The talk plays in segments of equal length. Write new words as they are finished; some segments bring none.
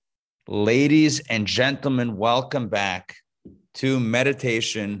Ladies and gentlemen, welcome back to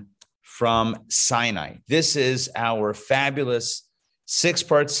Meditation from Sinai. This is our fabulous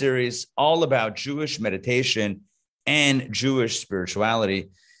 6-part series all about Jewish meditation and Jewish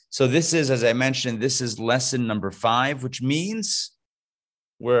spirituality. So this is, as I mentioned, this is lesson number 5, which means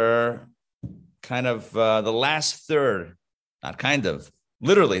we're kind of the last third, not kind of,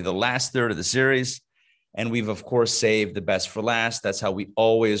 literally the last third of the series. And we've, of course, saved the best for last. That's how we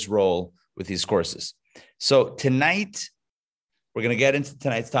always roll with these courses. So tonight, we're going to get into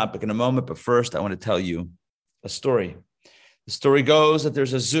tonight's topic in a moment. But first, I want to tell you a story. The story goes that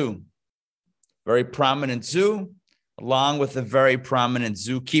there's a zoo, very prominent zoo, along with a very prominent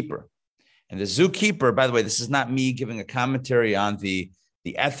zookeeper. And the zookeeper, by the way, this is not me giving a commentary on the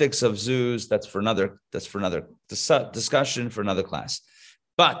ethics of zoos. That's for another discussion for another class.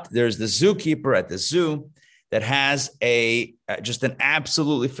 But there's the zookeeper at the zoo that has just an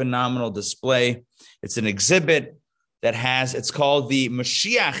absolutely phenomenal display. It's an exhibit it's called the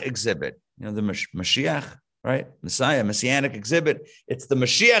Mashiach exhibit. You know, the Mashiach, right? Messianic exhibit. It's the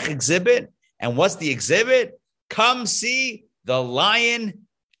Mashiach exhibit. And what's the exhibit? Come see the lion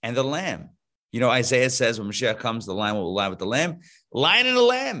and the lamb. You know, Isaiah says when Mashiach comes, the lion will lie with the lamb. Lion and the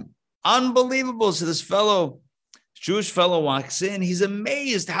lamb. Unbelievable. So this Jewish fellow walks in. He's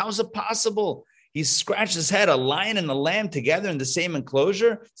amazed. How is it possible? He scratched his head. A lion and a lamb together in the same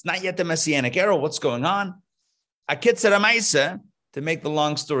enclosure. It's not yet the Messianic era. What's going on? A kitzur ha'maisa, to make the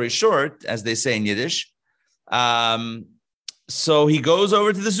long story short, as they say in Yiddish. So he goes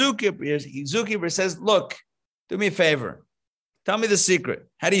over to the zookeeper. The zookeeper says, look, do me a favor. Tell me the secret.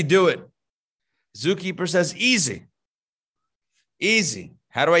 How do you do it? Zookeeper says, easy.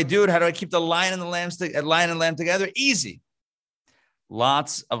 How do I do it? How do I keep the lion and lamb together? Easy.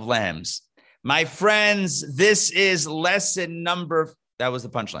 Lots of lambs. My friends, this is lesson number, that was the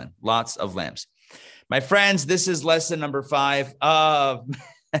punchline. Lots of lambs. My friends, this is lesson number 5 of,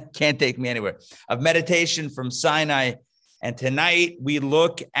 can't take me anywhere, of meditation from Sinai. And tonight we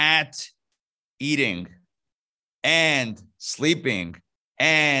look at eating and sleeping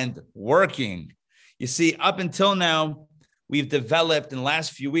and working. You see, up until now, we've developed in the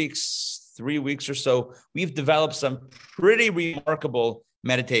last few weeks, 3 weeks or so, we've developed some pretty remarkable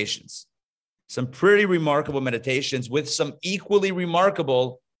meditations. With some equally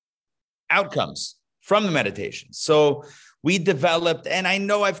remarkable outcomes from the meditation. So we developed, and I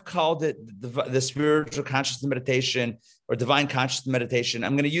know I've called it the spiritual consciousness meditation or divine consciousness meditation.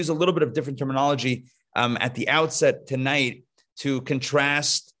 I'm going to use a little bit of different terminology at the outset tonight to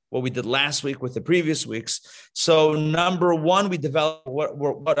contrast what we did last week with the previous weeks. So number 1, we developed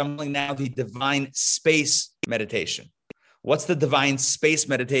what I'm calling now the divine space meditation. What's the divine space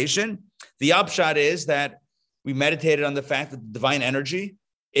meditation? The upshot is that we meditated on the fact that the divine energy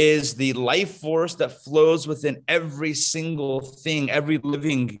is the life force that flows within every single thing, every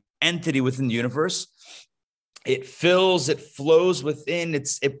living entity within the universe. It fills, it flows within,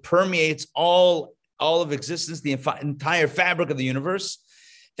 it permeates all of existence, the entire fabric of the universe.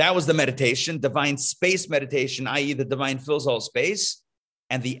 That was the meditation, divine space meditation, i.e. the divine fills all space.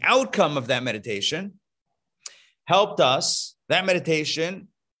 And the outcome of that meditation helped us, that meditation,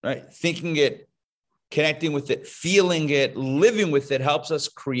 right, thinking it, connecting with it, feeling it, living with it, helps us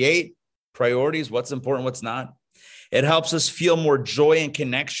create priorities, what's important, what's not. It helps us feel more joy and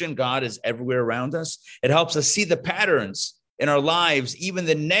connection. God is everywhere around us. It helps us see the patterns in our lives, even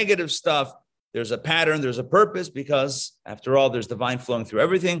the negative stuff. There's a pattern, there's a purpose, because after all, there's divine flowing through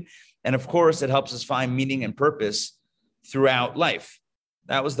everything. And of course, it helps us find meaning and purpose throughout life.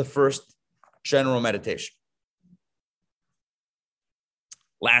 That was the first general meditation.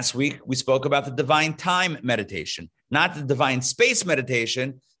 Last week, we spoke about the divine time meditation, not the divine space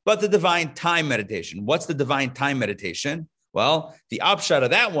meditation, but the divine time meditation. What's the divine time meditation? Well, the upshot of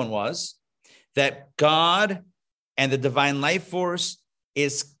that one was that God and the divine life force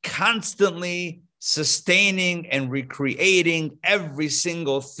is constantly sustaining and recreating every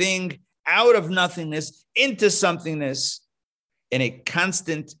single thing out of nothingness into somethingness in a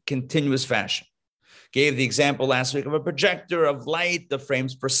constant, continuous fashion. Gave the example last week of a projector of light, the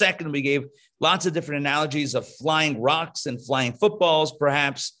frames per second. We gave lots of different analogies of flying rocks and flying footballs,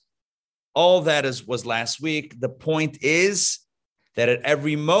 perhaps. All that was last week. The point is that at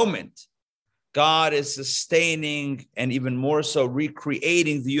every moment, God is sustaining and even more so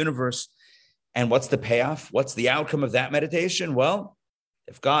recreating the universe. And what's the payoff? What's the outcome of that meditation? Well,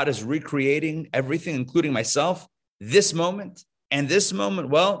 if God is recreating everything, including myself, this moment and this moment,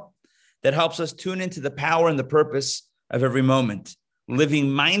 well, that helps us tune into the power and the purpose of every moment, living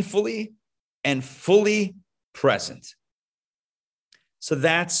mindfully and fully present. So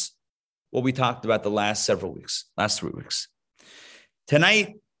that's what we talked about the last 3 weeks.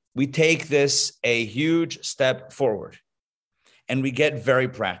 Tonight, we take this a huge step forward and we get very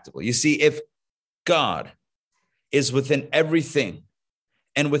practical. You see, if God is within everything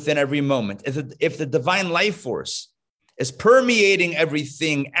and within every moment, if the divine life force is permeating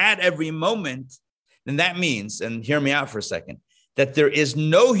everything at every moment, then that means, and hear me out for a second, that there is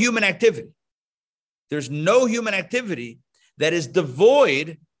no human activity. There's no human activity that is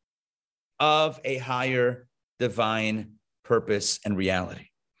devoid of a higher divine purpose and reality.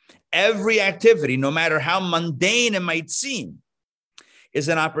 Every activity, no matter how mundane it might seem, is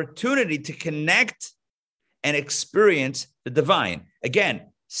an opportunity to connect and experience the divine.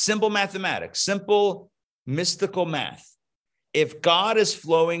 Again, simple mathematics, simple mystical math. If God is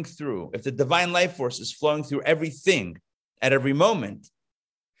flowing through, if the divine life force is flowing through everything at every moment,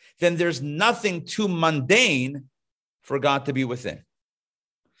 then there's nothing too mundane for God to be within.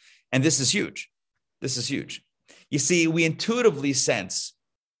 And this is huge. This is huge. You see, we intuitively sense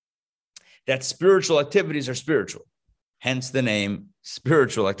that spiritual activities are spiritual, hence the name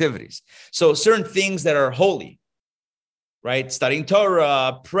spiritual activities. So certain things that are holy, right? Studying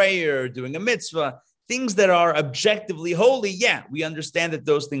Torah, prayer, doing a mitzvah, things that are objectively holy, yeah, we understand that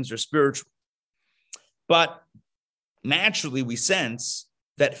those things are spiritual. But naturally, we sense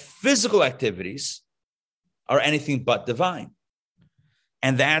that physical activities are anything but divine.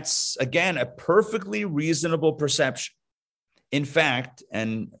 And that's, again, a perfectly reasonable perception. In fact,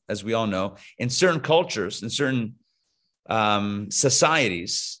 and as we all know, in certain cultures, in certain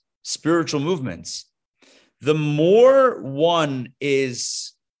societies, spiritual movements, the more one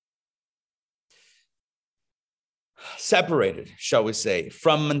is separated, shall we say,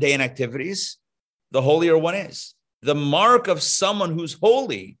 from mundane activities, the holier one is. The mark of someone who's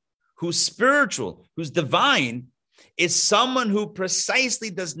holy, who's spiritual, who's divine, is someone who precisely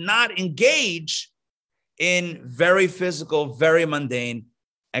does not engage in very physical, very mundane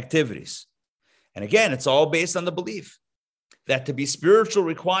activities. And again, it's all based on the belief that to be spiritual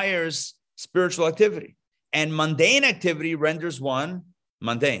requires spiritual activity, and mundane activity renders one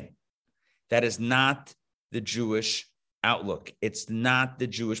mundane. That is not the Jewish outlook. It's not the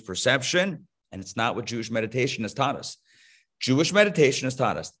Jewish perception, and it's not what Jewish meditation has taught us. Jewish meditation has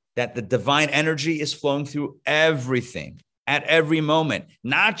taught us that the divine energy is flowing through everything at every moment,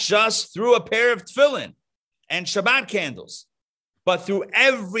 not just through a pair of tefillin and Shabbat candles, but through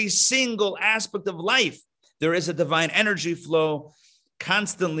every single aspect of life. There is a divine energy flow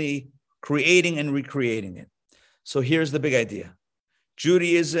constantly creating and recreating it. So here's the big idea.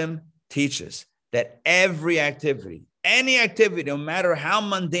 Judaism teaches that every activity, any activity, no matter how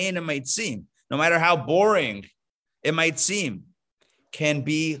mundane it might seem, no matter how boring it might seem, can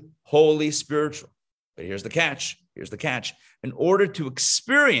be wholly spiritual. But here's the catch. Here's the catch. In order to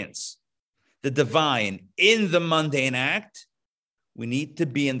experience the divine in the mundane act, we need to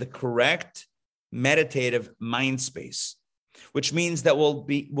be in the correct meditative mind space, which means that we'll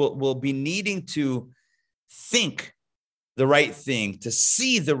be needing to think the right thing, to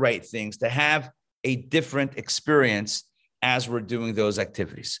see the right things, to have a different experience as we're doing those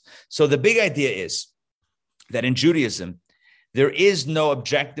activities. So the big idea is that in Judaism, there is no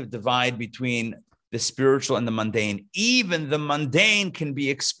objective divide between the spiritual and the mundane. Even the mundane can be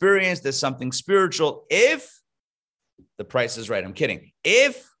experienced as something spiritual if the price is right. I'm kidding.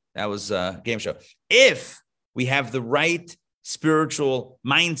 That was a game show. If we have the right spiritual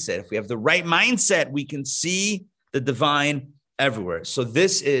mindset, if we have the right mindset, we can see the divine everywhere. So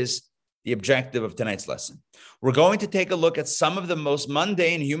this is the objective of tonight's lesson. We're going to take a look at some of the most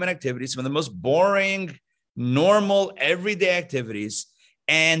mundane human activities, some of the most boring, normal, everyday activities,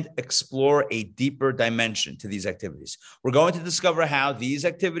 and explore a deeper dimension to these activities. We're going to discover how these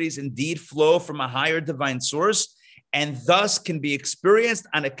activities indeed flow from a higher divine source and thus can be experienced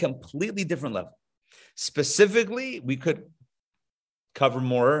on a completely different level. Specifically, we could cover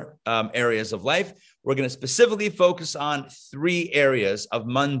more areas of life. We're going to specifically focus on 3 areas of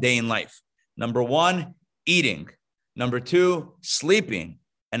mundane life. Number 1, eating. Number 2, sleeping.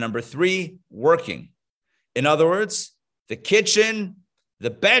 And number 3, working. In other words, the kitchen, the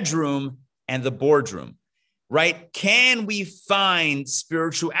bedroom, and the boardroom, right? Can we find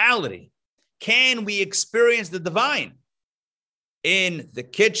spirituality? Can we experience the divine in the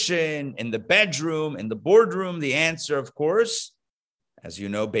kitchen, in the bedroom, in the boardroom? The answer, of course, as you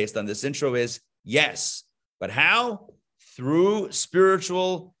know, based on this intro, is yes. But how? Through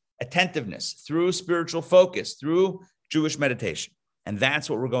spiritual attentiveness, through spiritual focus, through Jewish meditation. And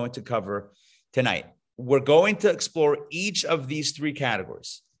that's what we're going to cover tonight. We're going to explore each of these 3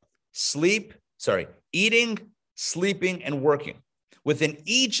 categories: eating, sleeping, and working. Within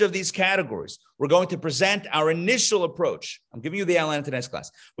each of these categories, we're going to present our initial approach. I'm giving you the outline of tonight's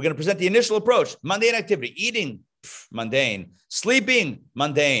class. We're going to present the initial approach: mundane activity, eating, mundane, sleeping,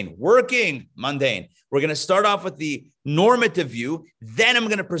 mundane, working, mundane. We're going to start off with the normative view. Then I'm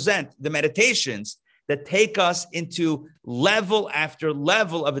going to present the meditations that take us into level after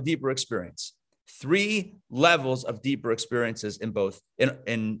level of a deeper experience. 3 levels of deeper experiences in both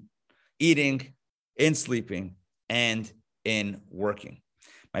in eating, in sleeping, and in working.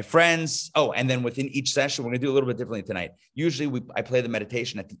 My friends, and then within each session, we're going to do a little bit differently tonight. Usually I play the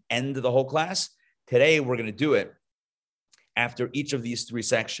meditation at the end of the whole class. Today, we're going to do it after each of these 3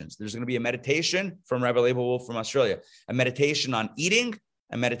 sections. There's going to be a meditation from Rabbi Wolf from Australia, a meditation on eating,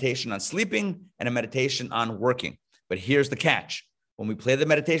 a meditation on sleeping, and a meditation on working. But here's the catch. When we play the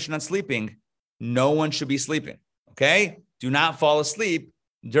meditation on sleeping, no one should be sleeping, okay? Do not fall asleep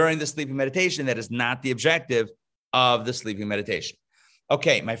during the sleeping meditation. That is not the objective of the sleeping meditation.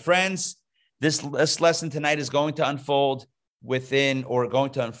 Okay, my friends, this lesson tonight is going to unfold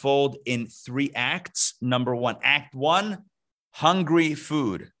in 3 acts. Number 1, Act 1, hungry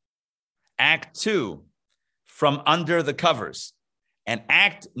food. Act 2, from under the covers. And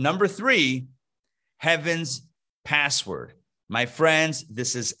act number 3, heaven's password. My friends,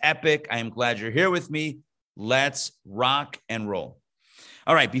 this is epic. I am glad you're here with me. Let's rock and roll.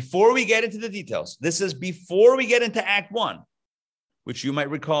 All right, before we get into the details, this is before we get into Act 1, which you might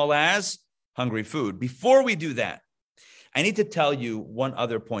recall as hungry food. Before we do that, I need to tell you one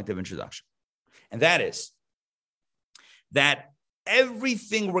other point of introduction. And that is that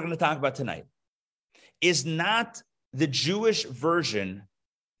everything we're going to talk about tonight is not the Jewish version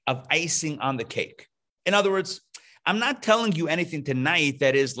of icing on the cake. In other words, I'm not telling you anything tonight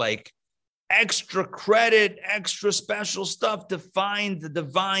that is like extra credit, extra special stuff to find the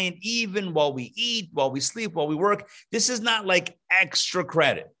divine, even while we eat, while we sleep, while we work. This is not like extra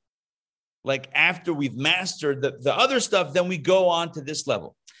credit. Like after we've mastered the other stuff, then we go on to this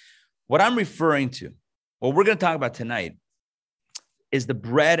level. What I'm referring to, what we're going to talk about tonight, is the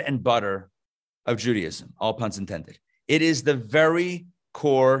bread and butter of Judaism, all puns intended. It is the very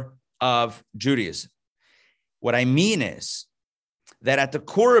core of Judaism. What I mean is that at the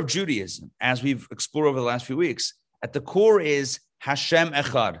core of Judaism, as we've explored over the last few weeks, at the core is Hashem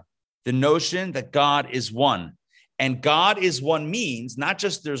Echad, the notion that God is one. And God is one means not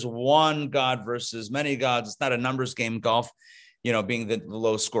just there's one God versus many gods. It's not a numbers game, golf, being the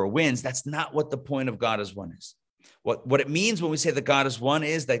low score wins. That's not what the point of God is one is. What it means when we say that God is one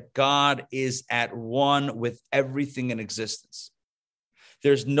is that God is at one with everything in existence.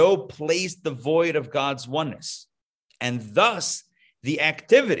 There's no place devoid of God's oneness. And thus, the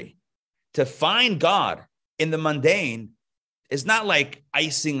activity to find God in the mundane is not like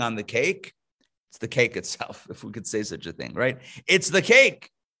icing on the cake. It's the cake itself, if we could say such a thing, right? It's the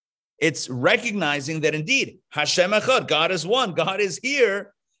cake. It's recognizing that indeed, Hashem Echad, God is one. God is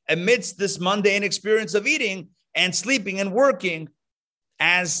here amidst this mundane experience of eating and sleeping and working,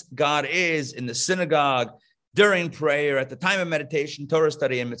 as God is in the synagogue, during prayer, at the time of meditation, Torah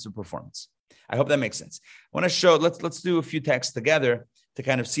study, and mitzvah performance. I hope that makes sense. I want to show, let's do a few texts together to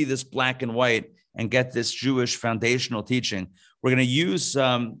kind of see this black and white and get this Jewish foundational teaching. We're going to use,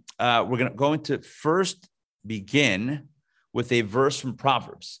 we're going to first begin with a verse from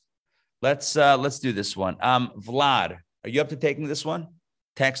Proverbs. Let's do this one. Vlad, are you up to taking this one?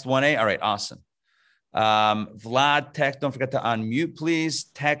 Text 1a? All right, awesome. Vlad, text, don't forget to unmute, please.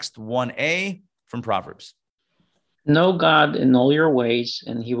 Text 1a from Proverbs. Know God in all your ways,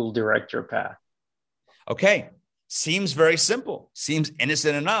 and he will direct your path. Okay. Seems very simple. Seems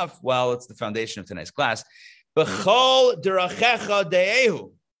innocent enough. Well, it's the foundation of tonight's class. B'chol derachecha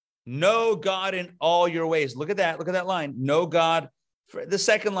de'ehu. Know God in all your ways. Look at that. Look at that line. Know God. The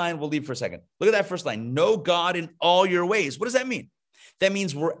second line we'll leave for a second. Look at that first line. Know God in all your ways. What does that mean? That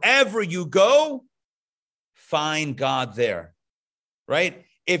means wherever you go, find God there, right?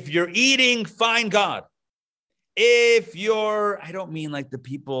 If you're eating, find God. If you're, I don't mean like the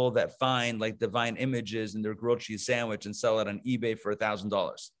people that find like divine images in their grilled cheese sandwich and sell it on eBay for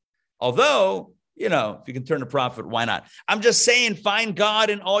 $1,000. Although, if you can turn a profit, why not? I'm just saying, find God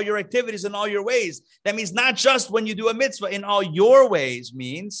in all your activities, in all your ways. That means not just when you do a mitzvah, in all your ways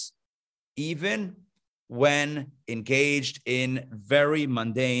means even when engaged in very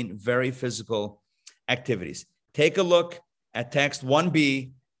mundane, very physical activities. Take a look at text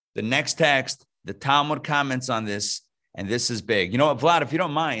 1b, the next text. The Talmud comments on this, and this is big. You know what, Vlad, if you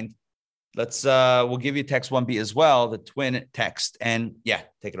don't mind, we'll give you text 1b as well, the twin text. And yeah,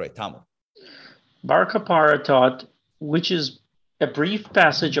 take it away, Talmud. Bar Kapara taught, which is a brief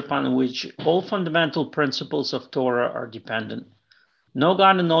passage upon which all fundamental principles of Torah are dependent. Know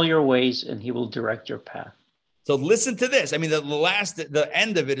God in all your ways, and he will direct your path. So listen to this. I mean, the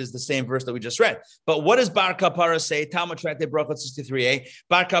end of it is the same verse that we just read. But what does Bar Kapara say? Talmud Tractate Brachot 63a.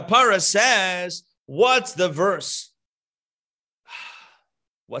 Bar Kapara says, what's the verse?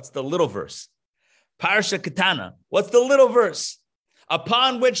 What's the little verse? Parsha Ketana. What's the little verse?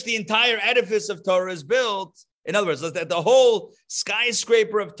 Upon which the entire edifice of Torah is built. In other words, the whole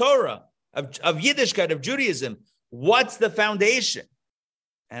skyscraper of Torah, of Yiddishkeit, of Judaism. What's the foundation?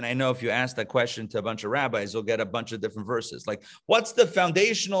 And I know if you ask that question to a bunch of rabbis, you'll get a bunch of different verses. Like, what's the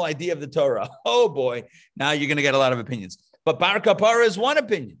foundational idea of the Torah? Oh boy, now you're going to get a lot of opinions. But Bar Kapara is one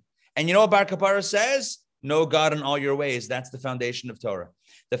opinion. And you know what Bar Kapara says? Know God in all your ways. That's the foundation of Torah.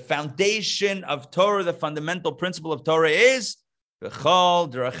 The foundation of Torah, the fundamental principle of Torah is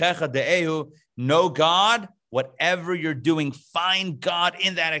know God, whatever you're doing, find God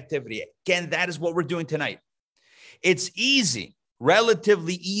in that activity. Again, that is what we're doing tonight. It's easy.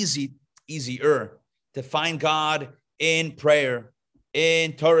 Relatively easier to find God in prayer,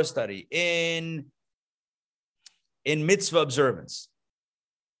 in Torah study, in mitzvah observance.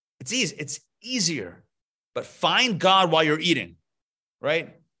 It's easy. It's easier. But find God while you're eating,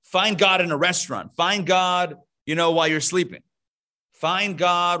 right? Find God in a restaurant. Find God, while you're sleeping. Find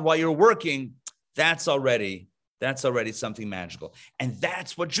God while you're working. That's already something magical. And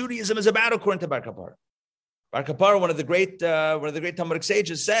that's what Judaism is about, according to Bar Kapara. Bar Kapara, one of the great Talmudic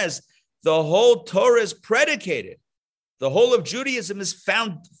sages, says the whole Torah is predicated. The whole of Judaism is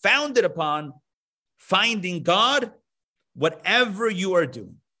founded upon finding God, whatever you are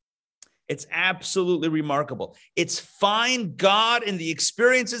doing. It's absolutely remarkable. It's find God in the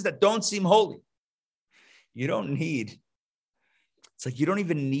experiences that don't seem holy. You don't even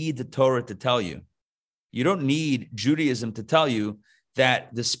need the Torah to tell you. You don't need Judaism to tell you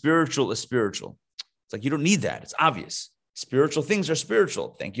that the spiritual is spiritual. It's like you don't need that. It's obvious. Spiritual things are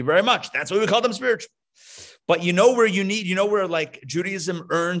spiritual. Thank you very much. That's why we call them spiritual. But where like Judaism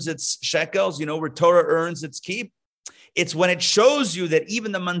earns its shekels, where Torah earns its keep? It's when it shows you that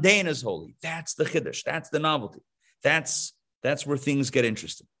even the mundane is holy. That's the chiddush. That's the novelty. That's where things get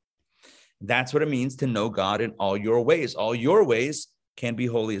interesting. That's what it means to know God in all your ways. All your ways can be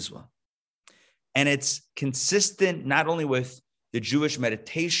holy as well. And it's consistent not only with the Jewish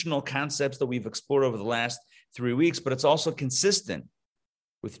meditational concepts that we've explored over the last 3 weeks, but it's also consistent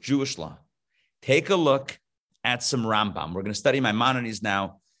with Jewish law. Take a look at some Rambam. We're going to study Maimonides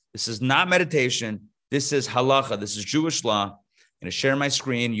now. This is not meditation. This is halacha. This is Jewish law. I'm going to share my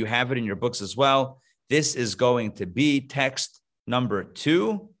screen. You have it in your books as well. This is going to be text number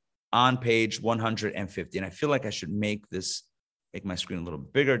 2 on page 150. And I feel like I should make my screen a little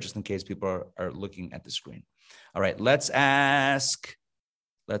bigger just in case people are looking at the screen. All right, let's ask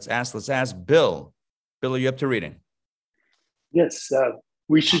Bill. Bill, are you up to reading? Yes,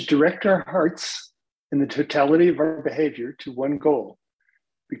 we should direct our hearts in the totality of our behavior to one goal,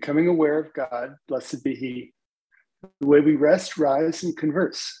 becoming aware of God, blessed be He. The way we rest, rise, and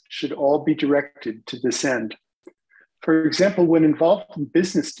converse should all be directed to this end. For example, when involved in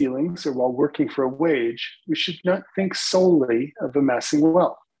business dealings or while working for a wage, we should not think solely of amassing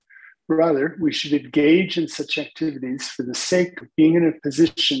wealth. Rather, we should engage in such activities for the sake of being in a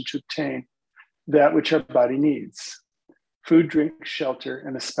position to obtain that which our body needs: food, drink, shelter,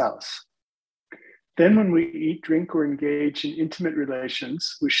 and a spouse. Then when we eat, drink, or engage in intimate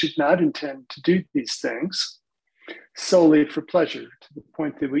relations, we should not intend to do these things solely for pleasure, to the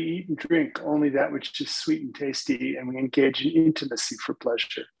point that we eat and drink only that which is sweet and tasty, and we engage in intimacy for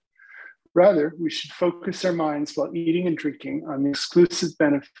pleasure. Rather, we should focus our minds while eating and drinking on the exclusive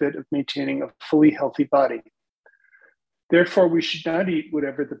benefit of maintaining a fully healthy body. Therefore, we should not eat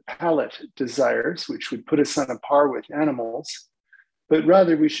whatever the palate desires, which would put us on a par with animals, but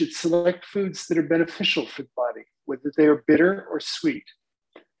rather we should select foods that are beneficial for the body, whether they are bitter or sweet.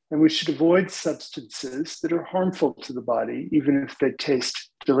 And we should avoid substances that are harmful to the body, even if they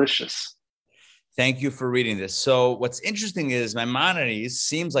taste delicious. Thank you for reading this. So what's interesting is Maimonides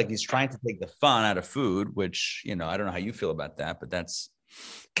seems like he's trying to take the fun out of food, which, I don't know how you feel about that, but that's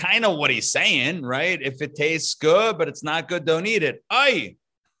kind of what he's saying, right? If it tastes good, but it's not good, don't eat it. Are you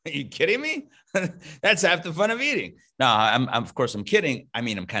kidding me? That's half the fun of eating. No, of course I'm kidding. I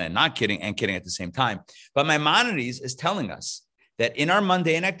mean, I'm kind of not kidding and kidding at the same time. But Maimonides is telling us that in our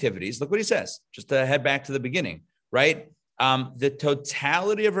mundane activities, look what he says, just to head back to the beginning, right? The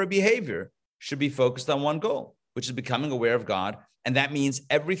totality of our behavior should be focused on one goal, which is becoming aware of God. And that means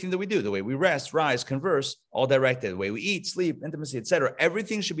everything that we do, the way we rest, rise, converse, all directed, the way we eat, sleep, intimacy, etc.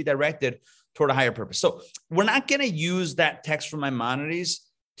 Everything should be directed toward a higher purpose. So we're not going to use that text from Maimonides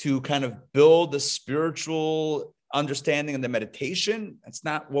to kind of build a spiritual understanding of the meditation. That's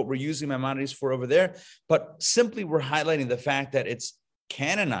not what we're using Maimonides for over there, but simply we're highlighting the fact that it's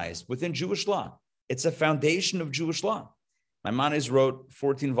canonized within Jewish law. It's a foundation of Jewish law. Maimonides wrote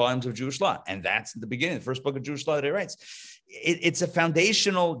 14 volumes of Jewish law, and that's the beginning, the first book of Jewish law that he writes. It's a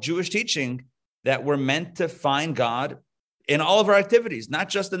foundational Jewish teaching that we're meant to find God in all of our activities, not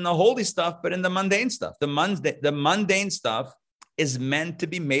just in the holy stuff, but in the mundane stuff. The mundane stuff is meant to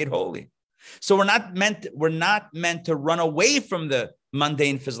be made holy. So we're not meant to run away from the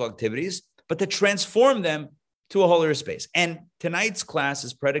mundane physical activities, but to transform them to a holier space. And tonight's class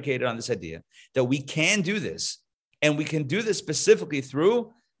is predicated on this idea that we can do this, and we can do this specifically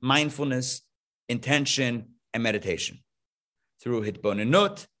through mindfulness, intention, and meditation, through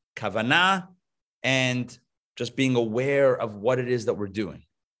hitbonenut, kavanah, and just being aware of what it is that we're doing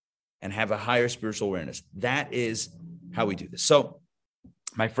and have a higher spiritual awareness. That is how we do this. So,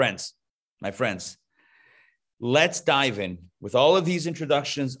 my friends, let's dive in with all of these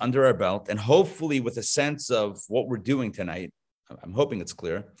introductions under our belt, and hopefully with a sense of what we're doing tonight. I'm hoping it's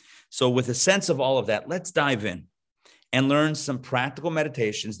clear. So with a sense of all of that, let's dive in and learn some practical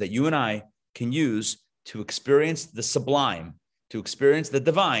meditations that you and I can use to experience the sublime, to experience the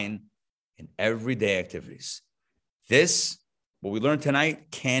divine in everyday activities. This, what we learned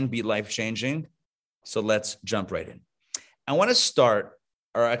tonight, can be life-changing. So let's jump right in. I want to start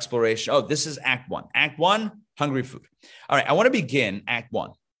our exploration. Oh, this is Act 1. Act 1, hungry food. All right, I want to begin Act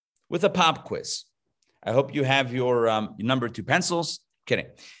 1 with a pop quiz. I hope you have your number 2 pencils. Kidding.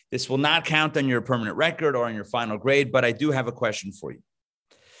 This will not count on your permanent record or on your final grade, but I do have a question for you.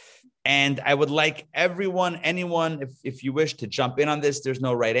 And I would like anyone, if you wish to jump in on this, there's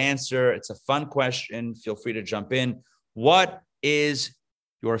no right answer. It's a fun question. Feel free to jump in. What is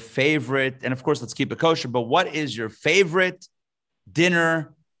your favorite, and of course, let's keep it kosher, but what is your favorite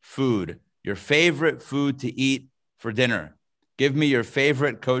dinner food? Your favorite food to eat for dinner? Give me your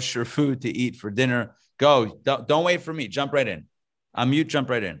favorite kosher food to eat for dinner. Go. Don't wait for me. Jump right in. Unmute, jump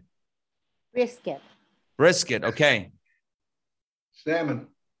right in. Brisket. Brisket, okay. Salmon.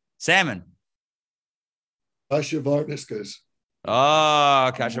 Kasha varniskas.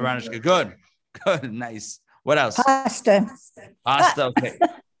 Oh, kasha varnishka. Good. Nice. What else? Pasta, okay.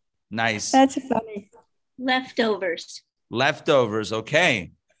 Nice. That's funny. Leftovers.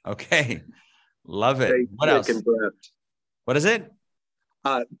 Okay. Love it. Baked What else? chicken breast. What is it?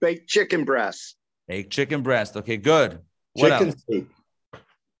 Baked chicken breast. Baked chicken breast. Okay, good. What Chicken else? soup.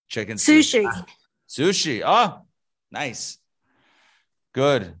 Chicken soup. Sushi. Oh, nice.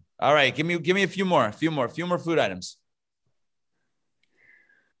 Good. All right. Give me a few more food items.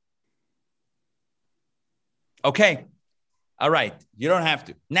 Okay. All right. You don't have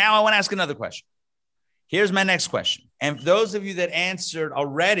to. Now I want to ask another question. Here's my next question. And for those of you that answered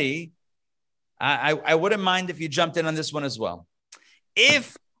already, I wouldn't mind if you jumped in on this one as well.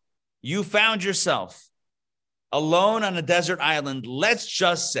 If you found yourself alone on a desert island, let's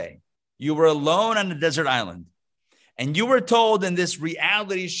just say you were alone on a desert island, and you were told in this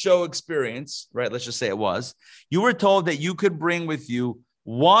reality show experience, right? Let's just say it was, you were told that you could bring with you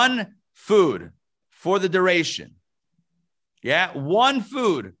one food for the duration. Yeah, one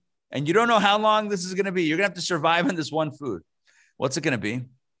food. And you don't know how long this is going to be. You're going to have to survive on this one food. What's it going to be?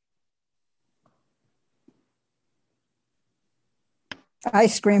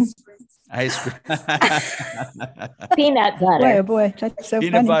 Ice cream. Peanut butter. Boy, that's so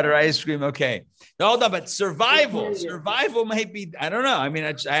Peanut funny. butter, ice cream. Okay. No, but survival might be, I don't know. I mean,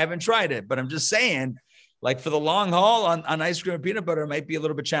 I haven't tried it, but I'm just saying, like for the long haul on ice cream and peanut butter, it might be a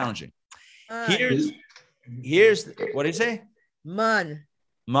little bit challenging. Here's what did you say? Mun.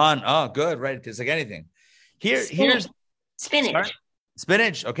 Oh, good. Right. It's like anything. Here's spinach. Sorry?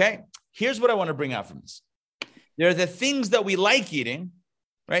 Spinach. Okay. Here's what I want to bring out from this. There are the things that we like eating,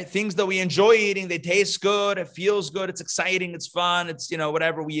 right? Things that we enjoy eating. They taste good. It feels good. It's exciting. It's fun. It's,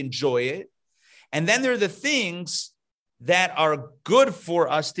 whatever. We enjoy it. And then there are the things that are good for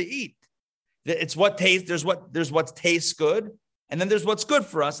us to eat. It's what tastes. There's what tastes good. And then there's what's good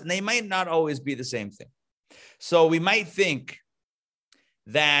for us. And they might not always be the same thing. So we might think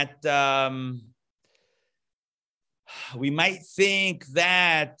that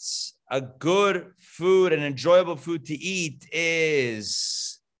a good food, an enjoyable food to eat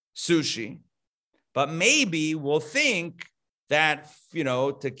is sushi. But maybe we'll think that,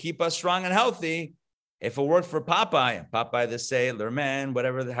 to keep us strong and healthy, if it worked for Popeye the Sailor Man,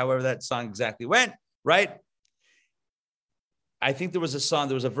 however that song exactly went, right? I think there was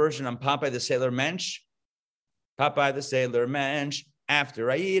a version on Popeye the Sailor Mensch. Popeye the Sailor Mensch, after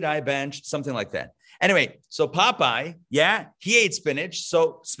I eat, I bench, something like that. Anyway, so Popeye, he ate spinach.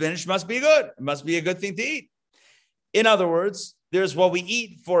 So spinach must be good. It must be a good thing to eat. In other words, there's what we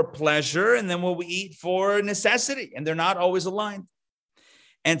eat for pleasure and then what we eat for necessity, and they're not always aligned.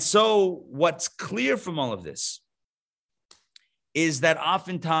 And so what's clear from all of this is that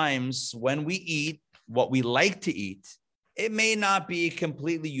oftentimes when we eat what we like to eat, it may not be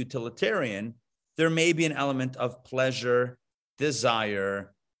completely utilitarian. There may be an element of pleasure,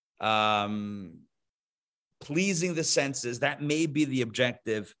 desire, pleasing the senses. That may be the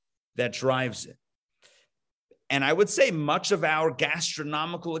objective that drives it. And I would say much of our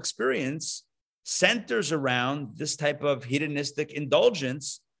gastronomical experience centers around this type of hedonistic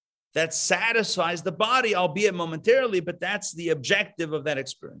indulgence that satisfies the body, albeit momentarily, but that's the objective of that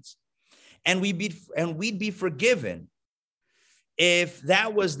experience. And we'd be forgiven if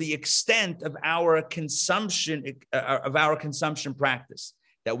that was the extent of our consumption practice,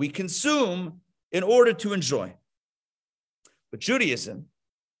 that we consume in order to enjoy. But Judaism,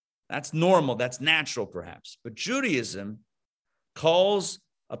 that's normal, that's natural perhaps, but Judaism calls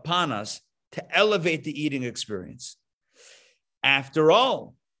upon us to elevate the eating experience. After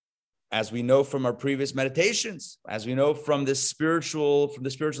all, as we know from our previous meditations, as we know from the spiritual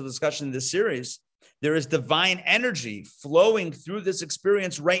discussion in this series, there is divine energy flowing through this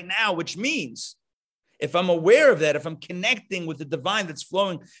experience right now, which means if I'm aware of that, if I'm connecting with the divine that's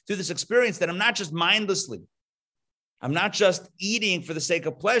flowing through this experience, that I'm not just mindlessly, I'm not just eating for the sake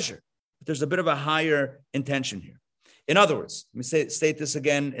of pleasure, but there's a bit of a higher intention here. In other words, let me state this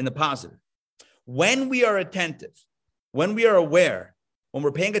again in the positive. When we are attentive, when we are aware, when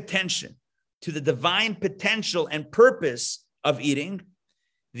we're paying attention to the divine potential and purpose of eating,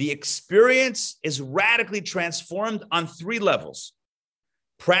 the experience is radically transformed on three levels: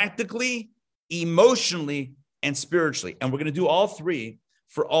 practically, emotionally, and spiritually. And we're going to do all three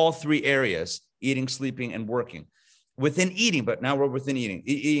for all three areas: eating, sleeping, and working. Within eating, but now we're within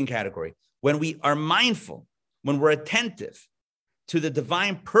eating category. When we are mindful, when we're attentive to the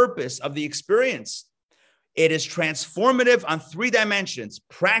divine purpose of the experience, it is transformative on three dimensions: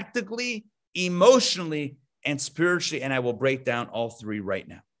 practically, emotionally, and spiritually. And I will break down all three right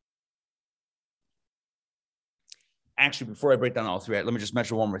now. Actually, before I break down all three, let me just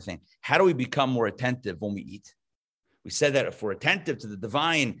mention one more thing. How do we become more attentive when we eat? We said that if we're attentive to the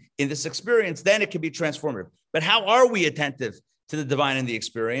divine in this experience, then it can be transformative. But how are we attentive to the divine in the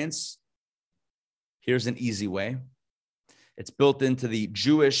experience? Here's an easy way. It's built into the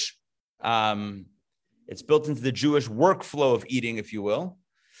Jewish workflow of eating, if you will.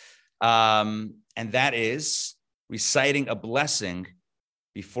 And that is reciting a blessing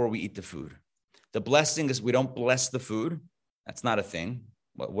before we eat the food. The blessing is we don't bless the food. That's not a thing.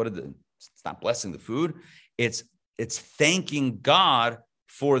 It's not blessing the food. It's thanking God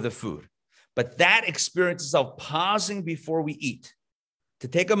for the food. But that experience itself, pausing before we eat, to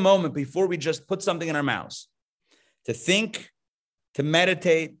take a moment before we just put something in our mouths, to think, to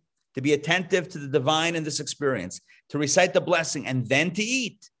meditate, to be attentive to the divine in this experience, to recite the blessing, and then to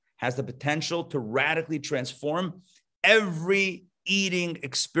eat, has the potential to radically transform every eating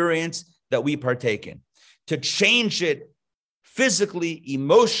experience that we partake in, to change it physically,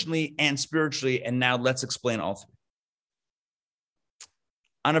 emotionally, and spiritually. And now let's explain all three.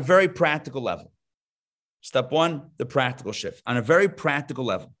 On a very practical level, step one, the practical shift. On a very practical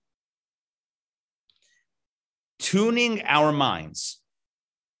level, tuning our minds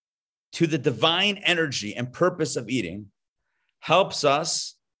to the divine energy and purpose of eating helps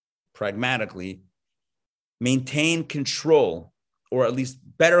us pragmatically maintain control, or at least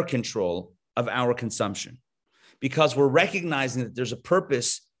better control, of our consumption, because we're recognizing that there's a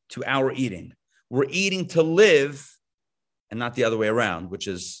purpose to our eating. We're eating to live and not the other way around, which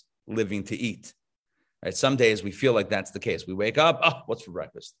is living to eat. Right? Some days we feel like that's the case. We wake up, oh, what's for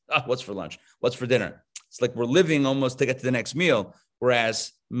breakfast? Oh, what's for lunch? What's for dinner? It's like we're living almost to get to the next meal,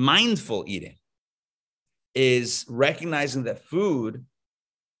 whereas mindful eating is recognizing that food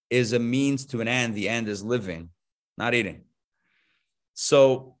is a means to an end. The end is living, not eating.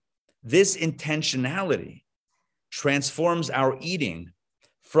 So this intentionality transforms our eating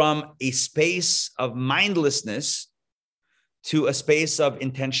from a space of mindlessness to a space of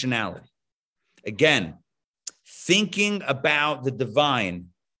intentionality. Again, thinking about the divine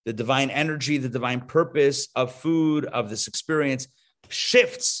energy, the divine purpose of food, of this experience,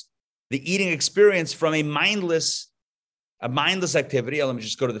 shifts the eating experience from a mindless activity. Let me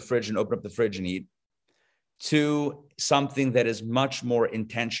just go to the fridge and open up the fridge and eat, to something that is much more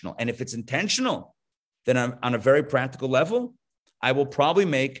intentional. And if it's intentional, then on a very practical level, I will probably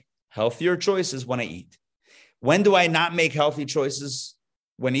make healthier choices when I eat. When do I not make healthy choices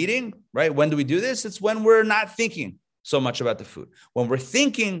when eating, right? When do we do this? It's when we're not thinking so much about the food. When we're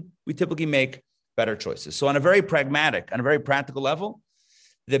thinking, we typically make better choices. So on a very practical level,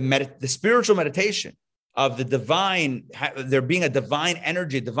 the spiritual meditation of the divine, there being a divine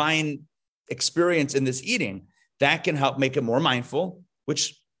energy, divine experience in this eating, that can help make it more mindful, which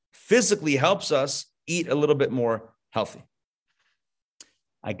physically helps us eat a little bit more healthy.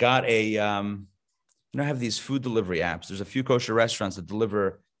 I got I have these food delivery apps. There's a few kosher restaurants that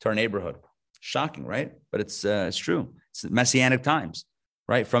deliver to our neighborhood. Shocking, right? But it's true. It's messianic times,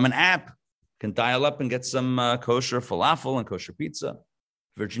 right? From an app, can dial up and get some kosher falafel and kosher pizza.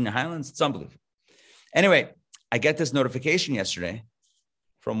 Virginia Highlands, it's unbelievable. Anyway, I get this notification yesterday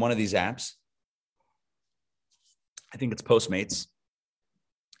from one of these apps. I think it's Postmates,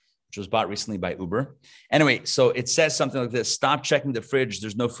 which was bought recently by Uber. Anyway, so it says something like this: stop checking the fridge.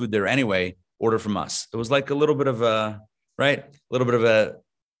 There's no food there anyway. Order from us. It was like a little bit of a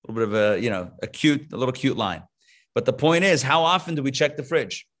cute line. But the point is, how often do we check the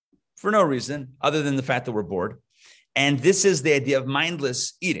fridge? For no reason other than the fact that we're bored. And this is the idea of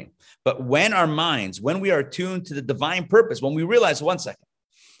mindless eating. But when we are tuned to the divine purpose, when we realize, one second,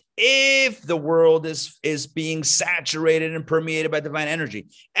 if the world is being saturated and permeated by divine energy,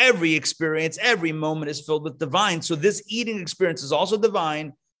 every experience, every moment is filled with divine. So this eating experience is also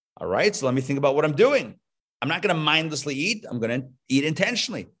divine. All right, so let me think about what I'm doing. I'm not going to mindlessly eat. I'm going to eat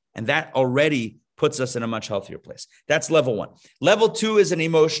intentionally. And that already puts us in a much healthier place. That's level one. Level two is an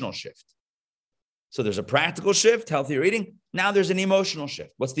emotional shift. So there's a practical shift, healthier eating. Now there's an emotional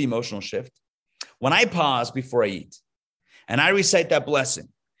shift. What's the emotional shift? When I pause before I eat and I recite that blessing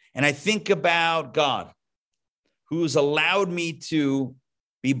and I think about God, who's allowed me to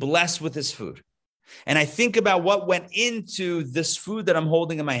be blessed with this food. And I think about what went into this food that I'm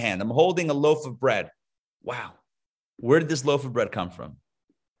holding in my hand. I'm holding a loaf of bread. Wow. Where did this loaf of bread come from?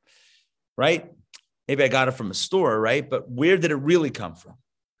 Right? Maybe I got it from a store, right? But where did it really come from?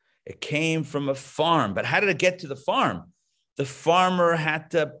 It came from a farm. But how did it get to the farm? The farmer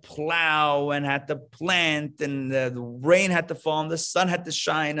had to plow and had to plant, and the rain had to fall, and the sun had to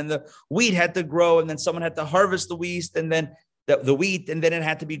shine, and the wheat had to grow, and then someone had to harvest the wheat, and then the wheat, and then it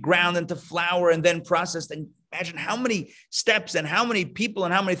had to be ground into flour and then processed. And imagine how many steps and how many people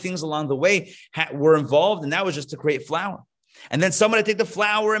and how many things along the way were involved, and that was just to create flour. And then someone would take the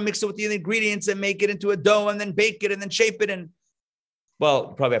flour and mix it with the ingredients and make it into a dough and then bake it and then shape it. And well,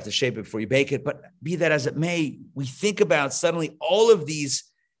 you probably have to shape it before you bake it, but be that as it may, we think about suddenly all of these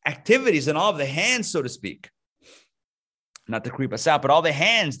activities and all of the hands, so to speak, not to creep us out, but all the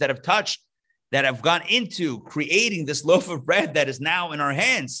hands that have touched, that have gone into creating this loaf of bread that is now in our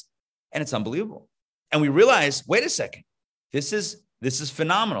hands. And it's unbelievable. And we realize, wait a second, this is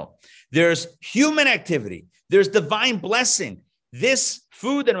phenomenal. There's human activity. There's divine blessing. This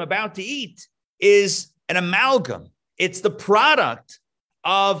food that I'm about to eat is an amalgam. It's the product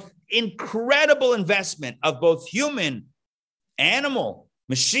of incredible investment of both human, animal,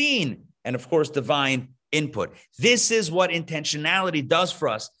 machine, and of course, divine input. This is what intentionality does for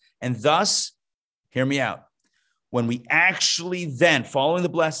us. And thus, hear me out, when we actually then, following the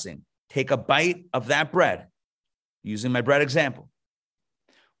blessing, take a bite of that bread, using my bread example,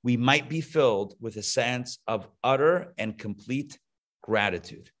 we might be filled with a sense of utter and complete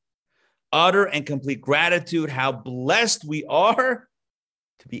gratitude. Utter and complete gratitude, how blessed we are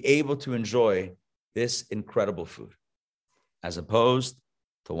to be able to enjoy this incredible food, as opposed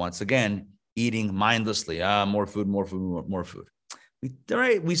to, once again, eating mindlessly. More food.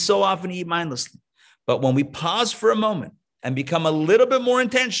 We so often eat mindlessly. But when we pause for a moment and become a little bit more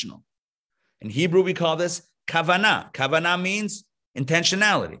intentional, in Hebrew we call this kavanah. Kavanah means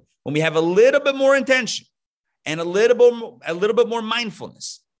intentionality. When we have a little bit more intention and a little bit more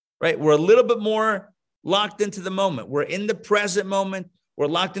mindfulness, right? We're a little bit more locked into the moment. We're in the present moment. We're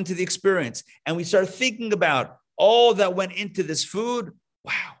locked into the experience. And we start thinking about all that went into this food.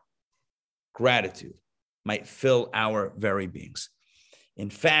 Wow. Gratitude might fill our very beings. In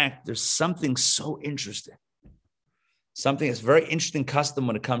fact, there's something so interesting. Something that's very interesting custom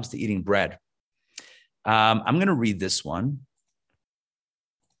when it comes to eating bread. I'm going to read this one.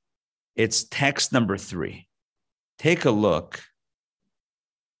 It's text number 3. Take a look.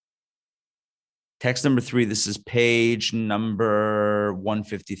 Text number 3, this is page number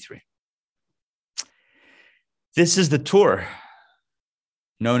 153. This is the Tur,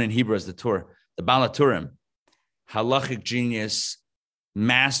 known in Hebrew as the Tur, the Baal HaTurim, halachic genius,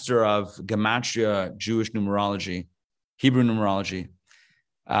 master of gematria, Jewish numerology, Hebrew numerology,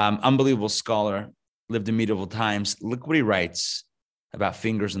 unbelievable scholar, lived in medieval times. Look what he writes about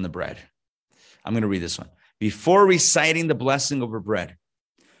fingers in the bread. I'm going to read this one. Before reciting the blessing over bread,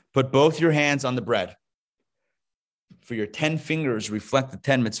 put both your hands on the bread. for your 10 fingers reflect the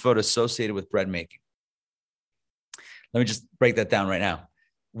 10 mitzvot associated with bread making. Let me just break that down right now.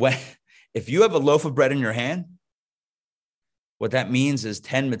 If you have a loaf of bread in your hand, what that means is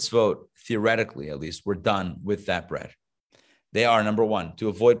 10 mitzvot, theoretically at least, we're done with that bread. They are, number one, to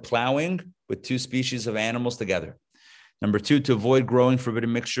avoid plowing with two species of animals together. Number two, to avoid growing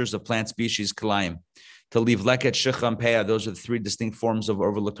forbidden mixtures of plant species, kalayim. To leave leket, shicha, and peah. Those are the three distinct forms of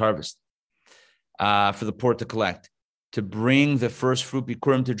overlooked harvest for the poor to collect. To bring the first fruit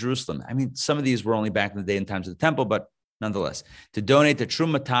bikurim to Jerusalem. I mean, some of these were only back in the day in times of the temple, but nonetheless. To donate the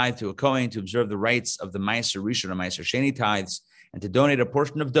truma tithe to a kohen, to observe the rites of the meiser rishon and meiser sheni tithes, and to donate a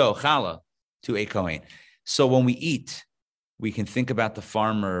portion of dough, challah, to a kohen. So when we eat, we can think about the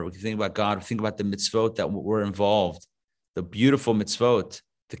farmer, we can think about God, we think about the mitzvot that were involved, the beautiful mitzvot,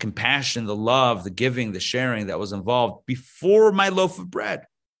 the compassion, the love, the giving, the sharing that was involved before my loaf of bread.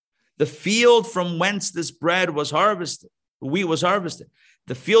 The field from whence this bread was harvested, the wheat was harvested.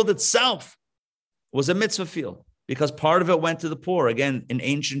 The field itself was a mitzvah field because part of it went to the poor. Again, in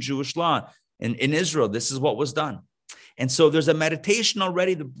ancient Jewish law, in Israel, this is what was done. And so there's a meditation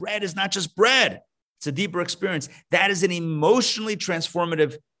already. The bread is not just bread. It's a deeper experience. That is an emotionally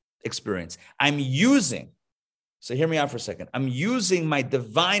transformative experience. So hear me out for a second. I'm using my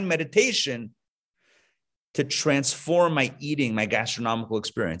divine meditation to transform my eating, my gastronomical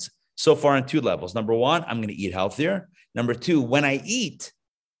experience. So far in two levels. Number one, I'm going to eat healthier. Number two, when I eat,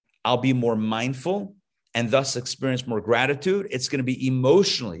 I'll be more mindful and thus experience more gratitude. It's going to be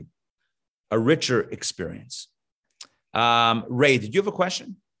emotionally a richer experience. Ray, did you have a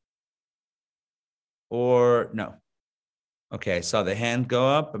question? Or no? Okay, I saw the hand go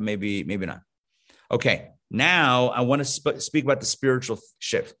up, but maybe not. Okay, now I want to speak about the spiritual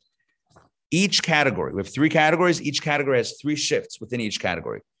shift. Each category, we have three categories. Each category has three shifts within each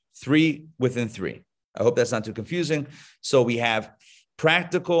category. 3 within 3. I hope that's not too confusing. So we have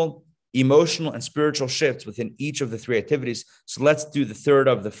practical, emotional, and spiritual shifts within each of the three activities. So let's do the third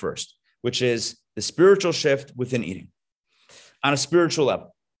of the first, which is the spiritual shift within eating. On a spiritual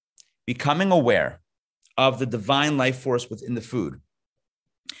level, becoming aware of the divine life force within the food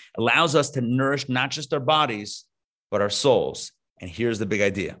allows us to nourish not just our bodies, but our souls. And here's the big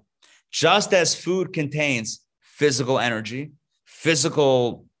idea. Just as food contains physical energy,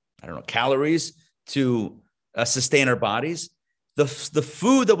 physical calories to sustain our bodies, the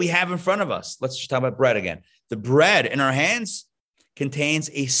food that we have in front of us, let's just talk about bread again. The bread in our hands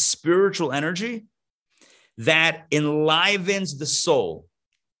contains a spiritual energy that enlivens the soul.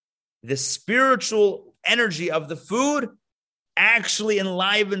 The spiritual energy of the food actually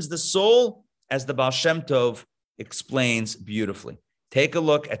enlivens the soul, as the Baal Shem Tov explains beautifully. Take a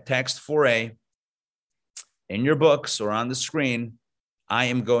look at text 4a in your books or on the screen. I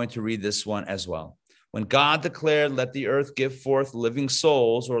am going to read this one as well. When God declared, let the earth give forth living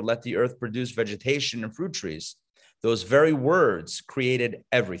souls, or let the earth produce vegetation and fruit trees, those very words created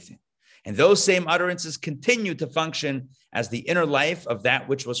everything. And those same utterances continue to function as the inner life of that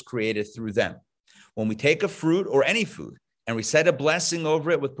which was created through them. When we take a fruit or any food and recite a blessing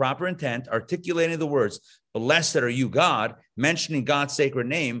over it with proper intent, articulating the words, blessed are you, God, mentioning God's sacred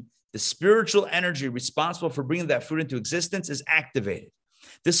name, the spiritual energy responsible for bringing that fruit into existence is activated.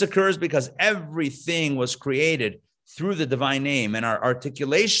 This occurs because everything was created through the divine name, and our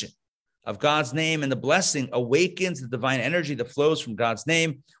articulation of God's name and the blessing awakens the divine energy that flows from God's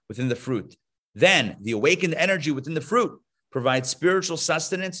name within the fruit. Then the awakened energy within the fruit provides spiritual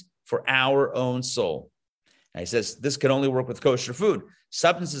sustenance for our own soul. Now he says this can only work with kosher food,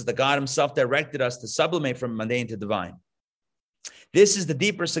 substances that God himself directed us to sublimate from mundane to divine. This is the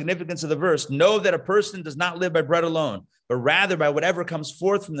deeper significance of the verse. Know that a person does not live by bread alone, but rather by whatever comes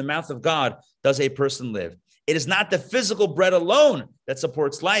forth from the mouth of God does a person live. It is not the physical bread alone that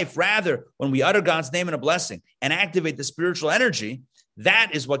supports life. Rather, when we utter God's name in a blessing and activate the spiritual energy,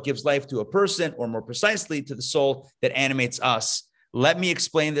 that is what gives life to a person, or more precisely, to the soul that animates us. Let me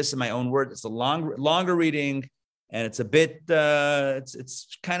explain this in my own words. It's a longer reading, and it's a bit,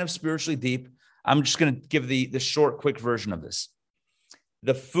 it's kind of spiritually deep. I'm just going to give the short, quick version of this.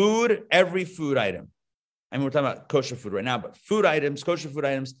 The food, every food item, I mean, we're talking about kosher food right now, but food items, kosher food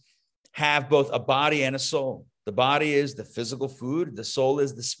items, have both a body and a soul. The body is the physical food. The soul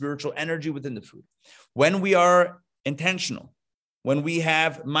is the spiritual energy within the food. When we are intentional, when we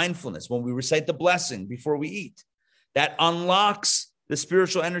have mindfulness, when we recite the blessing before we eat, that unlocks the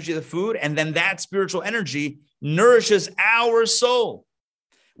spiritual energy of the food, and then that spiritual energy nourishes our soul,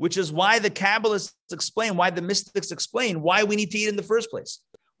 which is why the Kabbalists explain, why the mystics explain why we need to eat in the first place.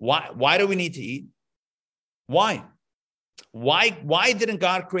 Why do we need to eat? Why? Why didn't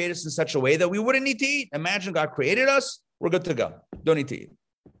God create us in such a way that we wouldn't need to eat? Imagine God created us. We're good to go. Don't need to eat.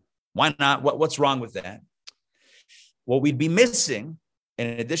 Why not? What's wrong with that? What we'd be missing,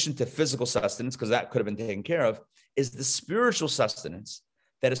 in addition to physical sustenance, because that could have been taken care of, is the spiritual sustenance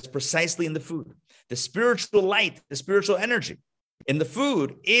that is precisely in the food. The spiritual light, the spiritual energy in the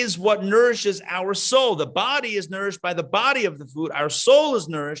food is what nourishes our soul. The body is nourished by the body of the food. Our soul is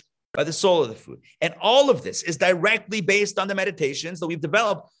nourished by the soul of the food. And all of this is directly based on the meditations that we've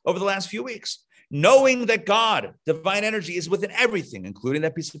developed over the last few weeks. Knowing that God, divine energy, is within everything, including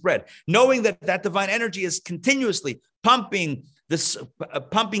that piece of bread. Knowing that that divine energy is continuously pumping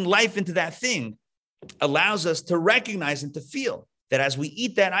life into that thing allows us to recognize and to feel that as we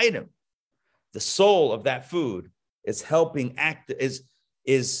eat that item, the soul of that food is helping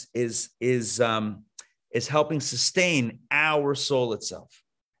is helping sustain our soul itself.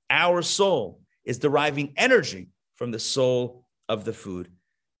 Our soul is deriving energy from the soul of the food.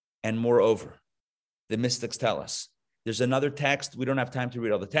 And moreover, the mystics tell us, there's another text. We don't have time to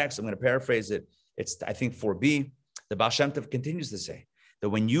read all the text. I'm going to paraphrase it. It's, I think, 4b. The Baal Shem Tov continues to say that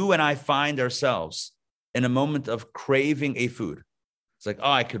when you and I find ourselves in a moment of craving a food, it's like,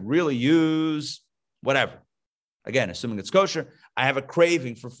 oh, I could really use whatever. Again, assuming it's kosher, I have a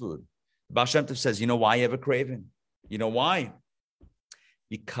craving for food. The Baal Shem Tov says, you know why you have a craving? You know why?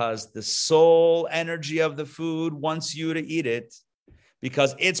 Because the soul energy of the food wants you to eat it,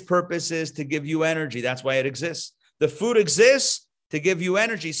 because its purpose is to give you energy. That's why it exists. The food exists to give you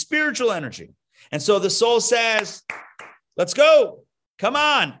energy, spiritual energy. And so the soul says, let's go. Come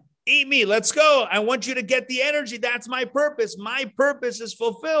on, eat me. Let's go. I want you to get the energy. That's my purpose. My purpose is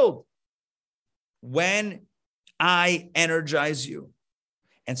fulfilled when I energize you.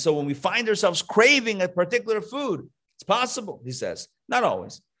 And so when we find ourselves craving a particular food, it's possible, he says, not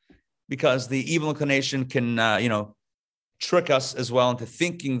always, because the evil inclination can, trick us as well into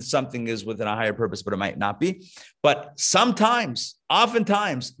thinking something is within a higher purpose, but it might not be. But sometimes,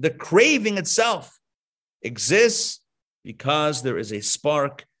 oftentimes, the craving itself exists because there is a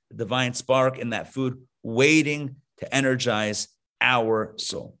spark, a divine spark in that food waiting to energize our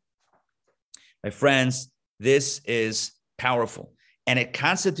soul. My friends, this is powerful, and it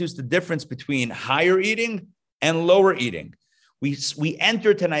constitutes the difference between higher eating and lower eating. We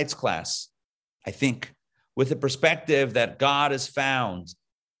enter tonight's class, I think, with the perspective that God is found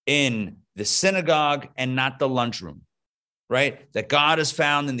in the synagogue and not the lunchroom, right? That God is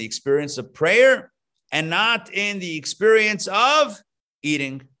found in the experience of prayer and not in the experience of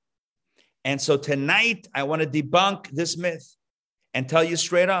eating. And so tonight, I want to debunk this myth and tell you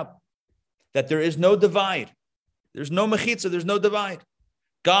straight up that there is no divide. There's no mechitza, there's no divide.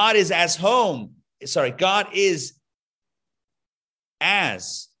 God is as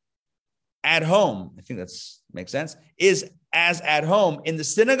at home, I think that makes sense, is as at home in the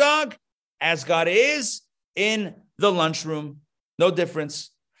synagogue as God is in the lunchroom. No difference.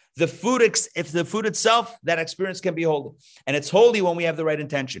 The food, if the food itself, that experience can be holy. And it's holy when we have the right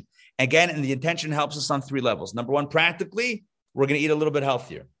intention. Again, and the intention helps us on 3 levels. Number 1, practically, we're going to eat a little bit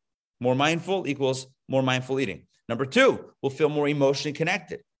healthier. More mindful equals more mindful eating. Number 2, we'll feel more emotionally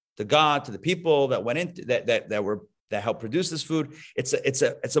connected to God, to the people that went into that helped produce this food.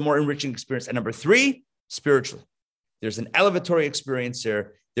 It's a more enriching experience. And number 3, spiritually. There's an elevatory experience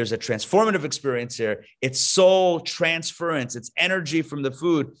here. There's a transformative experience here. It's soul transference. It's energy from the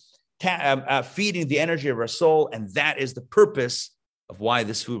food, feeding the energy of our soul. And that is the purpose of why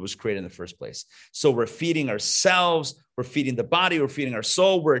this food was created in the first place. So we're feeding ourselves. We're feeding the body. We're feeding our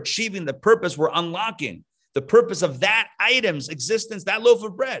soul. We're achieving the purpose. We're unlocking the purpose of that item's existence, that loaf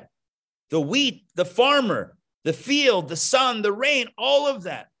of bread, the wheat, the farmer, the field, the sun, the rain, all of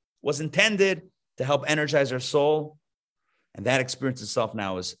that was intended to help energize our soul. And that experience itself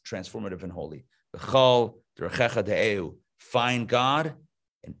now is transformative and holy. Find God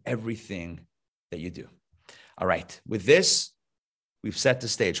in everything that you do. All right. With this, we've set the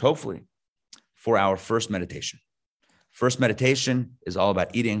stage, hopefully, for our first meditation. First meditation is all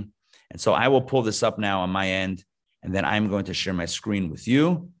about eating. And so I will pull this up now on my end, and then I'm going to share my screen with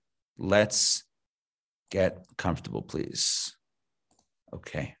you. Let's get comfortable, please.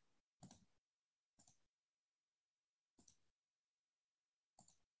 Okay.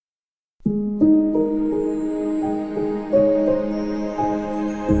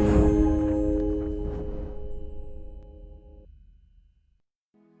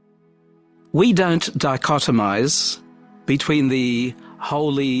 We don't dichotomize between the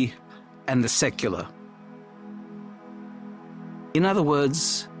holy and the secular. In other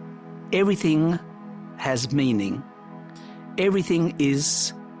words, everything has meaning. Everything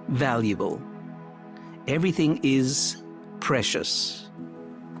is valuable. Everything is precious.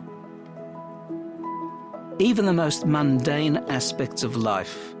 Even the most mundane aspects of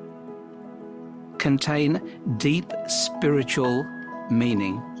life contain deep spiritual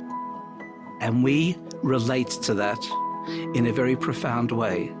meaning, and we relate to that in a very profound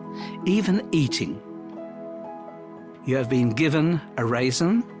way. Even eating. You have been given a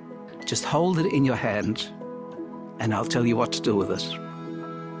raisin, just hold it in your hand, and I'll tell you what to do with it.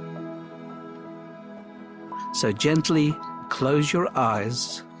 So gently close your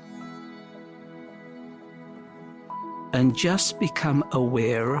eyes and just become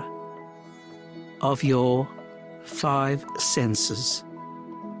aware of your 5 senses.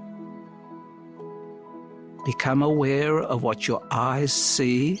 Become aware of what your eyes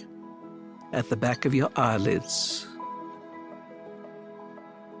see at the back of your eyelids.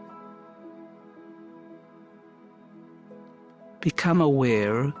 Become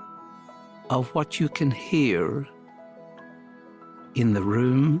aware of what you can hear in the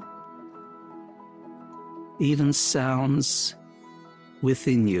room, even sounds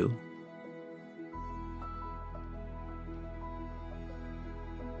within you.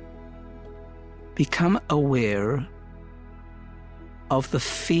 Become aware of the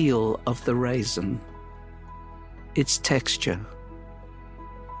feel of the raisin, its texture.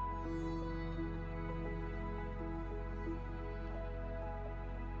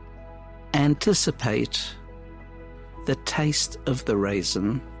 Anticipate the taste of the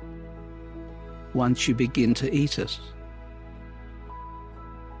raisin once you begin to eat it.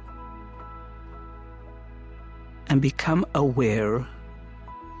 And become aware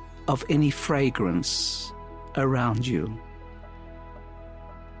of any fragrance around you.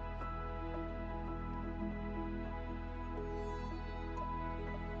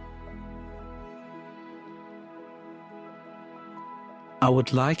 I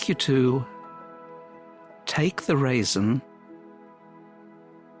would like you to take the raisin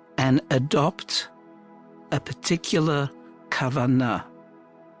and adopt a particular kavanah,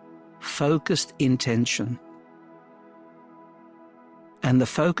 focused intention. And the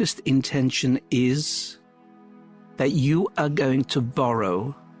focused intention is that you are going to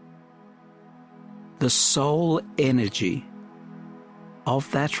borrow the soul energy of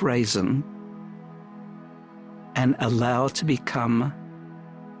that raisin and allow it to become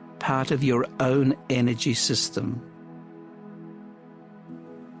part of your own energy system.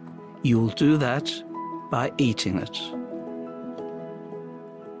 You'll do that by eating it.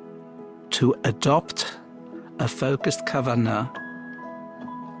 To adopt a focused kavanah,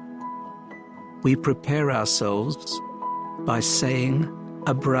 we prepare ourselves by saying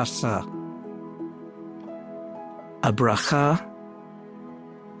a bracha. A bracha,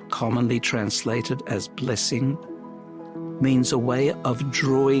 commonly translated as blessing, means a way of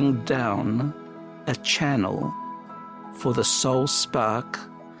drawing down a channel for the soul spark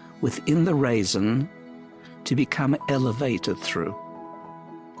within the raisin to become elevated through.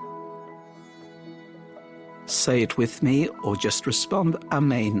 Say it with me or just respond,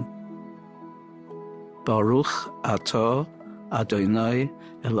 Amen. Baruch atah Adonai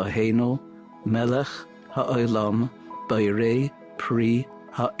Eloheinu melech ha'olam borei pri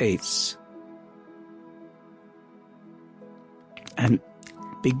ha'etz. And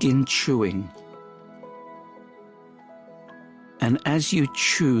begin chewing. And as you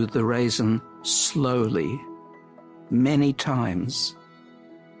chew the raisin slowly, many times,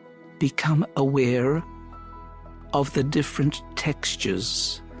 become aware of the different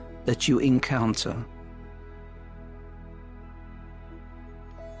textures that you encounter.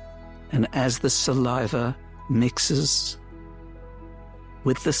 And as the saliva mixes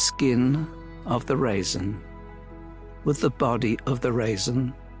with the skin of the raisin, with the body of the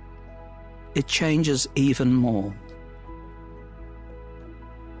raisin, it changes even more.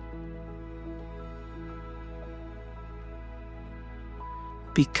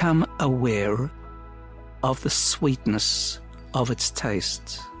 Become aware of the sweetness of its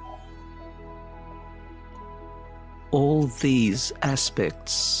taste. All these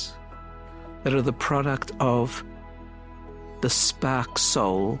aspects that are the product of the spark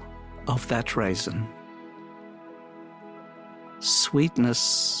soul of that raisin.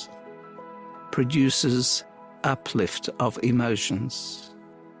 Sweetness produces uplift of emotions.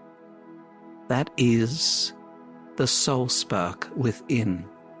 That is the soul spark within.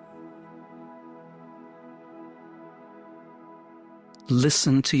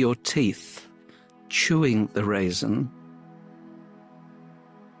 Listen to your teeth chewing the raisin,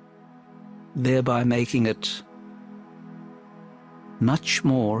 thereby making it much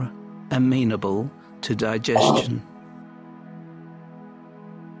more amenable to digestion.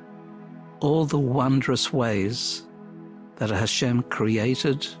 All the wondrous ways that Hashem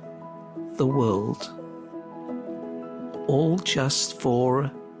created the world, all just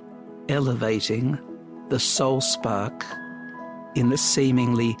for elevating the soul spark in the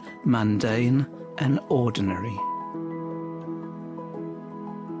seemingly mundane and ordinary.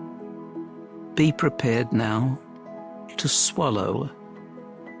 Be prepared now to swallow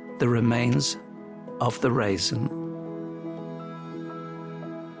the remains of the raisin.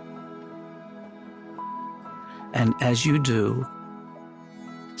 And as you do,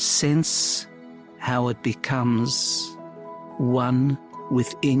 sense how it becomes one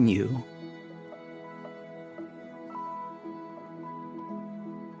within you.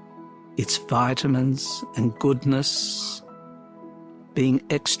 Its vitamins and goodness being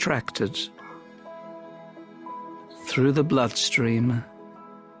extracted through the bloodstream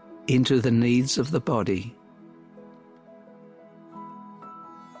into the needs of the body,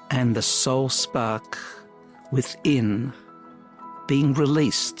 and the soul spark within being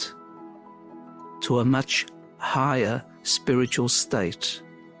released to a much higher spiritual state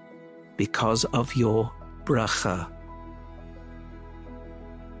because of your bracha.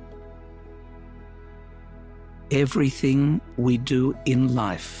 Everything we do in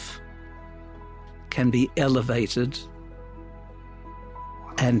life can be elevated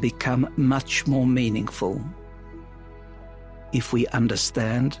and become much more meaningful if we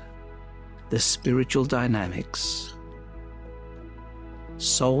understand the spiritual dynamics.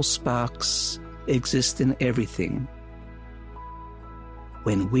 Soul sparks exist in everything.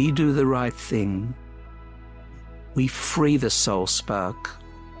 When we do the right thing, we free the soul spark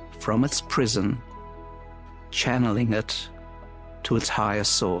from its prison, channeling it to its higher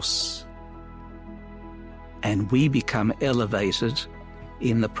source. And we become elevated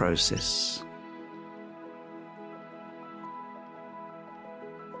in the process.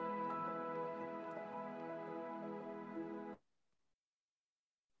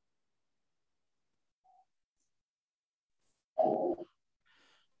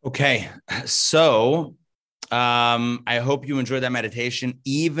 Okay, so I hope you enjoyed that meditation,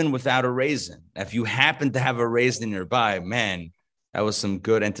 even without a raisin. If you happen to have a raisin nearby, man, that was some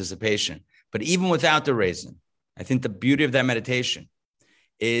good anticipation. But even without the raisin, I think the beauty of that meditation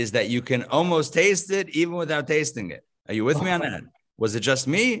is that you can almost taste it even without tasting it. Are you with me on that? Was it just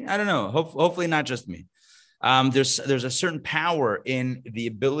me? I don't know. Hopefully not just me. There's a certain power in the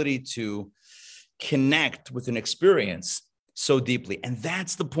ability to connect with an experience so deeply. And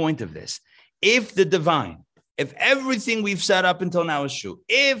that's the point of this. If the divine, if everything we've set up until now is true,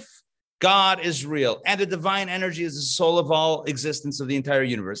 if God is real, and the divine energy is the soul of all existence of the entire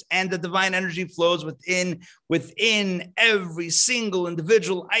universe, and the divine energy flows within every single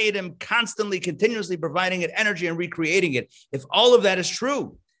individual item, constantly, continuously providing it energy and recreating it. If all of that is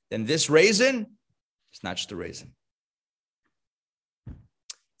true, then this raisin, it's not just a raisin.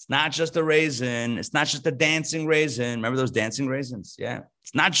 It's not just a raisin. It's not just a dancing raisin. Remember those dancing raisins? Yeah.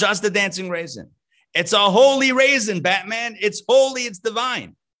 It's not just a dancing raisin. It's a holy raisin, Batman. It's holy. It's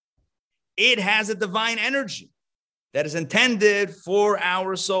divine. It has a divine energy that is intended for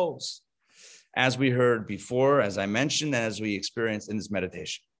our souls, as we heard before, as I mentioned, as we experienced in this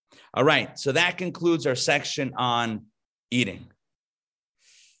meditation. All right, so that concludes our section on eating.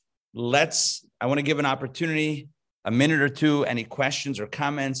 I want to give an opportunity, a minute or two, any questions or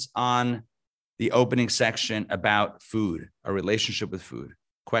comments on the opening section about food, our relationship with food.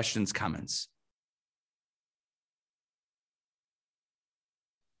 Questions, comments.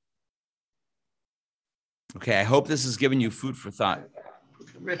 Okay, I hope this has given you food for thought.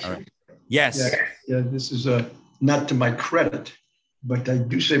 Rich. All right. Yes. Yeah, this is not to my credit, but I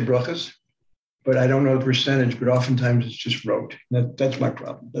do say brachas, but I don't know the percentage, but oftentimes it's just rote. That's my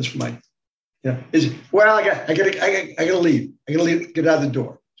problem. That's my, I gotta leave. I gotta leave, get out of the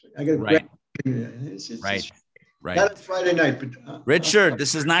door. I gotta right. Right. Not a Friday night, but Richard,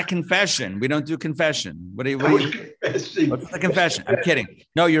 this is not confession. We don't do confession. What's the confession? I'm kidding.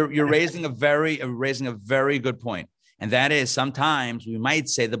 No, you're raising a very good point, and that is sometimes we might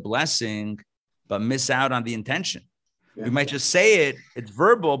say the blessing, but miss out on the intention. Yeah. We might just say it; it's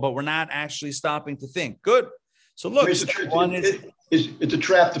verbal, but we're not actually stopping to think. Good. So look, it's a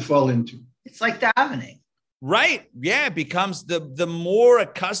trap to fall into. It's like davening, right? Yeah, it becomes the more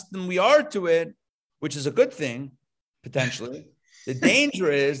accustomed we are to it, which is a good thing, potentially. The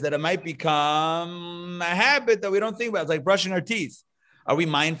danger is that it might become a habit that we don't think about. It's like brushing our teeth. Are we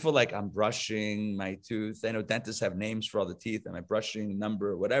mindful, like, I'm brushing my tooth? I know dentists have names for all the teeth. Am I brushing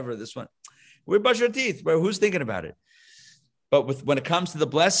number, whatever, this one? We brush our teeth. Well, who's thinking about it? But when it comes to the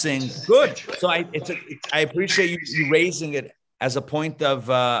blessing, good. So I appreciate you raising it as a point of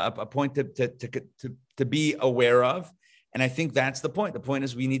to be aware of. And I think that's the point. The point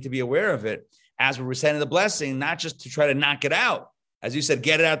is we need to be aware of it as we're reciting the blessing, not just to try to knock it out. As you said,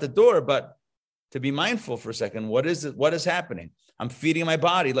 get it out the door, but to be mindful for a second. What is it? What is happening? I'm feeding my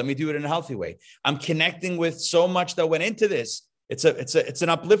body. Let me do it in a healthy way. I'm connecting with so much that went into this. It's an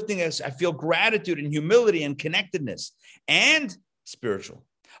uplifting. I feel gratitude and humility and connectedness and spiritual.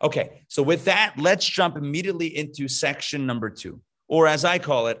 Okay, so with that, let's jump immediately into section number 2, or as I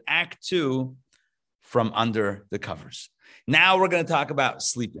call it, Act 2, from under the covers. Now we're going to talk about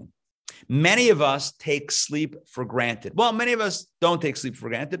sleeping. Many of us take sleep for granted. Well, many of us don't take sleep for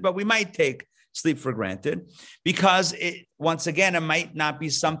granted, but we might take sleep for granted because once again, it might not be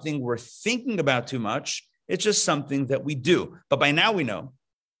something we're thinking about too much. It's just something that we do. But by now we know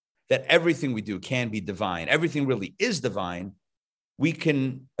that everything we do can be divine. Everything really is divine. We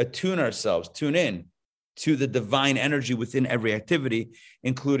can attune ourselves, tune in to the divine energy within every activity,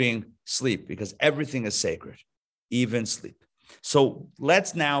 including sleep, because everything is sacred, even sleep. So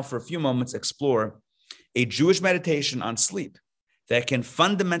let's now, for a few moments, explore a Jewish meditation on sleep that can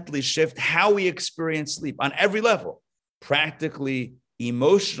fundamentally shift how we experience sleep on every level, practically,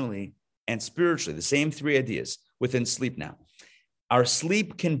 emotionally, and spiritually. The same 3 ideas within sleep now. Our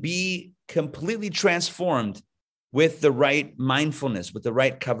sleep can be completely transformed with the right mindfulness, with the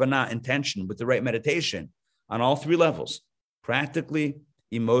right kavanah, intention, with the right meditation on all 3 levels, practically,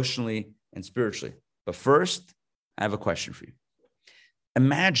 emotionally, and spiritually. But first, I have a question for you.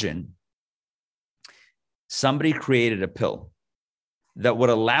 Imagine somebody created a pill that would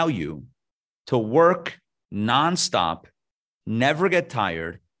allow you to work nonstop, never get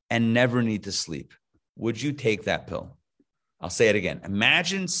tired, and never need to sleep. Would you take that pill? I'll say it again.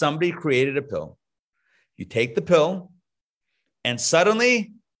 Imagine somebody created a pill. You take the pill, and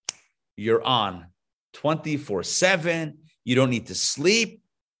suddenly you're on 24/7. You don't need to sleep.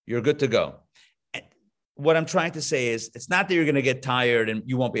 You're good to go. What I'm trying to say is it's not that you're going to get tired and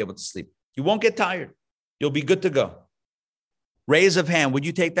you won't be able to sleep. You won't get tired. You'll be good to go. Raise of hand, would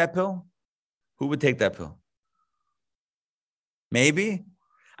you take that pill? Who would take that pill? Maybe.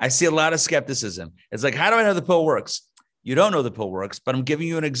 I see a lot of skepticism. It's like, how do I know the pill works? You don't know the pill works, but I'm giving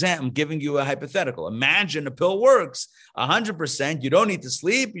you an example. I'm giving you a hypothetical. Imagine a pill works 100%. You don't need to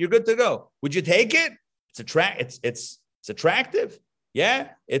sleep. You're good to go. Would you take it? It's attractive. Yeah.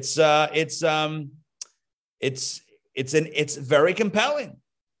 It's very compelling.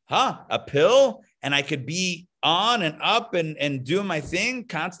 A pill, and I could be on and up and doing my thing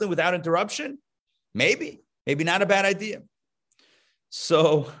constantly without interruption. Maybe not a bad idea.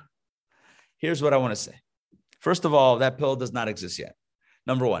 So here's what I want to say. First of all, that pill does not exist yet.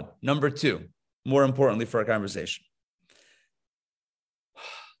 Number 1. Number 2, more importantly for our conversation.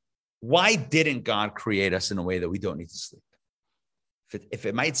 Why didn't God create us in a way that we don't need to sleep? If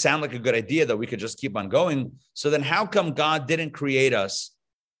it might sound like a good idea that we could just keep on going, so then how come God didn't create us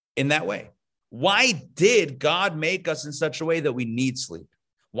in that way? Why did God make us in such a way that we need sleep?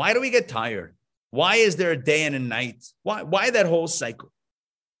 Why do we get tired? Why is there a day and a night? Why that whole cycle?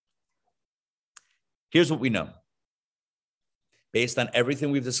 Here's what we know. Based on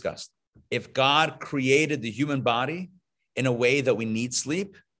everything we've discussed, if God created the human body in a way that we need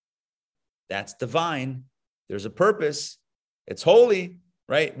sleep, that's divine. There's a purpose. It's holy,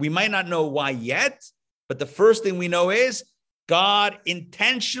 right? We might not know why yet, but the first thing we know is God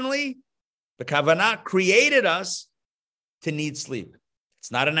intentionally, the kavanah, created us to need sleep.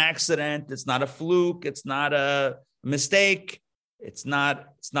 It's not an accident. It's not a fluke. It's not a mistake. It's not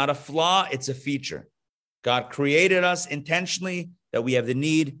a flaw. It's a feature. God created us intentionally that we have the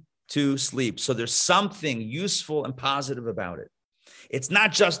need to sleep. So there's something useful and positive about it. It's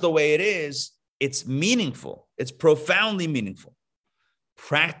not just the way it is. It's meaningful. It's profoundly meaningful,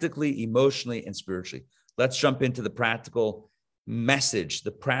 practically, emotionally, and spiritually. Let's jump into the practical message,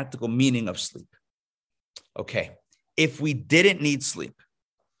 the practical meaning of sleep. Okay, if we didn't need sleep,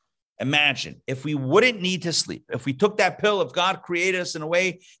 imagine if we wouldn't need to sleep, if we took that pill, if God created us in a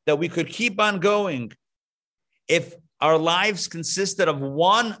way that we could keep on going, if our lives consisted of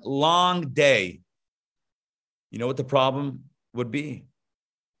one long day, you know what the problem would be?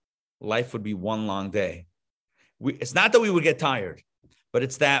 Life would be one long day. It's not that we would get tired, but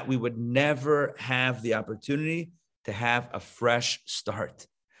it's that we would never have the opportunity to have a fresh start.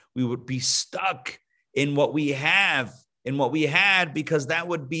 We would be stuck in what we have, in what we had, because that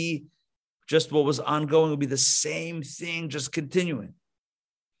would be just what was ongoing. It would be the same thing, just continuing.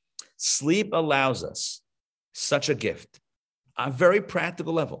 Sleep allows us such a gift, on a very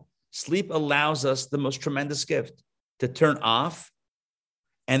practical level. Sleep allows us the most tremendous gift to turn off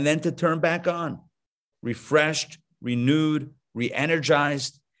and then to turn back on, refreshed, renewed,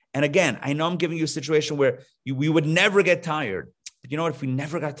 re-energized, And again, I know I'm giving you a situation where we would never get tired. But you know what? If we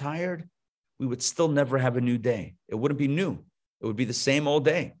never got tired, we would still never have a new day. It wouldn't be new. It would be the same old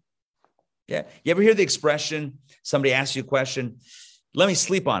day. Yeah. You ever hear the expression, somebody asks you a question, let me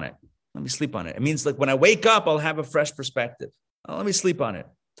sleep on it. Let me sleep on it. It means like when I wake up, I'll have a fresh perspective. Oh, let me sleep on it.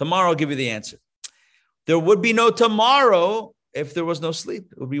 Tomorrow I'll give you the answer. There would be no tomorrow if there was no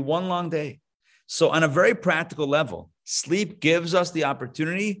sleep. It would be one long day. So on a very practical level, sleep gives us the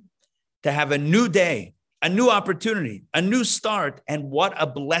opportunity to have a new day, a new opportunity, a new start. And what a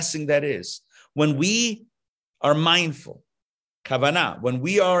blessing that is. When we are mindful, kavanah, when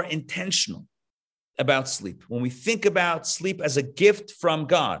we are intentional about sleep, when we think about sleep as a gift from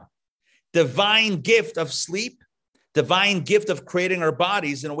God, divine gift of sleep, divine gift of creating our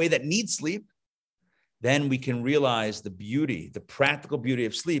bodies in a way that needs sleep, then we can realize the beauty, the practical beauty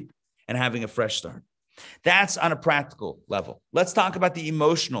of sleep and having a fresh start. That's on a practical level. Let's talk about the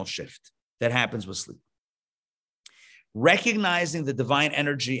emotional shift that happens with sleep. Recognizing the divine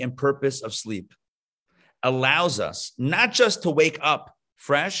energy and purpose of sleep allows us not just to wake up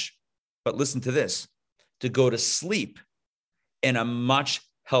fresh, but listen to this, to go to sleep in a much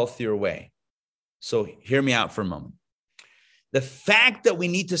healthier way. So hear me out for a moment. The fact that we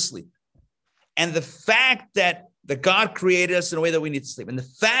need to sleep and the fact that God created us in a way that we need to sleep and the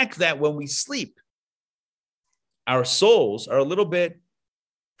fact that when we sleep, our souls are a little bit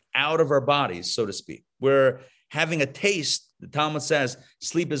out of our bodies, so to speak. We're having a taste. The Talmud says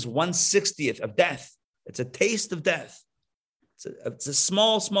sleep is 1/60th of death. It's a taste of death. It's a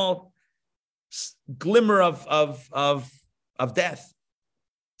small glimmer of death.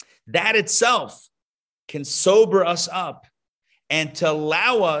 That itself can sober us up and to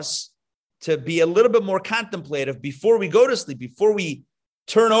allow us to be a little bit more contemplative before we go to sleep, before we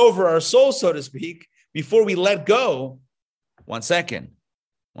turn over our soul, so to speak, before we let go. 1 second.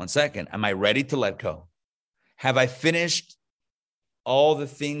 Am I ready to let go? Have I finished all the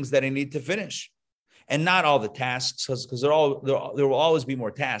things that I need to finish? And not all the tasks, because there will always be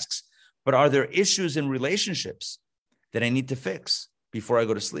more tasks. But are there issues in relationships that I need to fix before I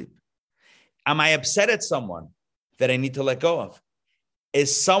go to sleep? Am I upset at someone that I need to let go of?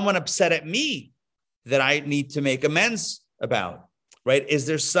 Is someone upset at me that I need to make amends about, right? Is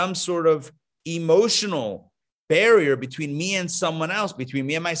there some sort of emotional barrier between me and someone else, between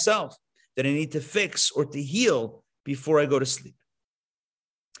me and myself, that I need to fix or to heal before I go to sleep?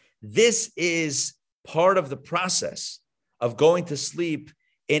 This is part of the process of going to sleep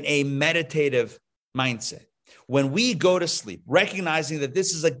in a meditative mindset. When we go to sleep, recognizing that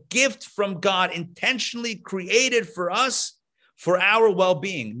this is a gift from God intentionally created for us, for our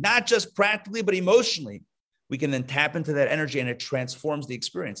well-being, not just practically, but emotionally, we can then tap into that energy and it transforms the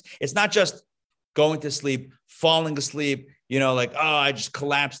experience. It's not just going to sleep, falling asleep, like, oh, I just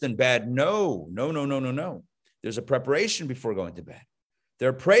collapsed in bed. No. There's a preparation before going to bed. There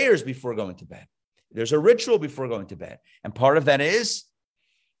are prayers before going to bed. There's a ritual before going to bed. And part of that is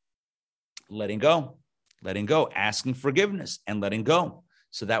letting go, asking forgiveness and letting go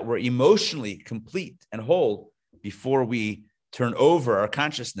so that we're emotionally complete and whole before we turn over our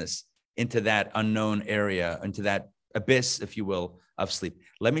consciousness into that unknown area, into that abyss, if you will, of sleep.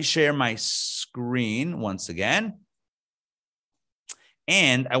 Let me share my screen once again.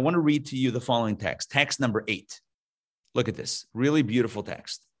 And I want to read to you the following text number 8. Look at this, really beautiful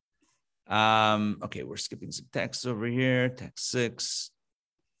text. Okay, we're skipping some text over here. Text 6,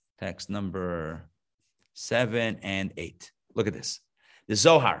 text number 7 and 8. Look at this. The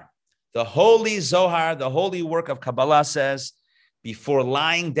Zohar, the holy Zohar, the holy work of Kabbalah says, before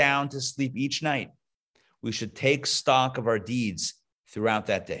lying down to sleep each night, we should take stock of our deeds throughout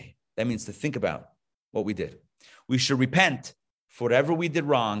that day. That means to think about what we did. We should repent for whatever we did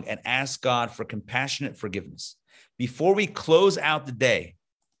wrong and ask God for compassionate forgiveness. Before we close out the day,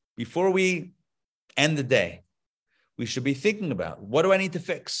 before we end the day, we should be thinking about, what do I need to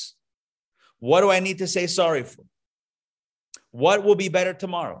fix? What do I need to say sorry for? What will be better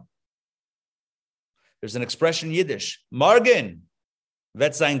tomorrow? There's an expression in Yiddish, Morgen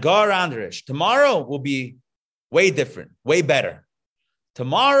wird sein gar anders. Tomorrow will be way different, way better.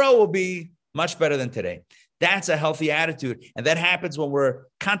 Tomorrow will be much better than today. That's a healthy attitude. And that happens when we're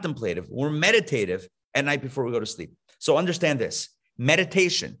contemplative, we're meditative at night before we go to sleep. So understand this,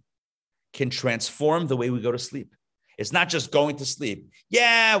 meditation can transform the way we go to sleep. It's not just going to sleep.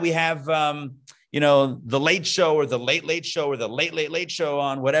 Yeah, we have, the late show or the late show or the late show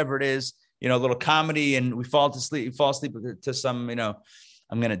on, whatever it is, a little comedy, and we fall asleep to some,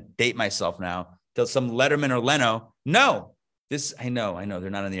 I'm going to date myself now, to some Letterman or Leno. No, I know, they're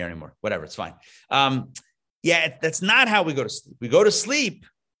not on the air anymore. Whatever, it's fine. That's not how we go to sleep. We go to sleep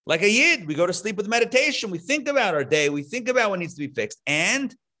Like a yid, we go to sleep with meditation. We think about our day. We think about what needs to be fixed.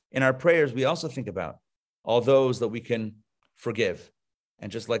 And in our prayers, we also think about all those that we can forgive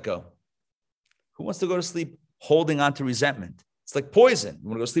and just let go. Who wants to go to sleep holding on to resentment? It's like poison. You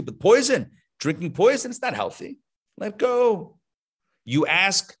want to go to sleep with poison? Drinking poison? It's not healthy. Let go. You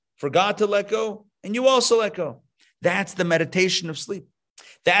ask for God to let go, and you also let go. That's the meditation of sleep.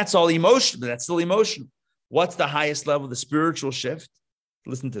 That's all emotional. That's still emotional. What's the highest level, the spiritual shift?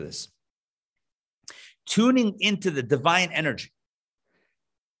 Listen to this. Tuning into the divine energy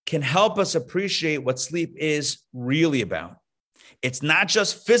can help us appreciate what sleep is really about. It's not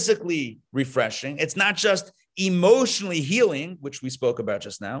just physically refreshing. It's not just emotionally healing, which we spoke about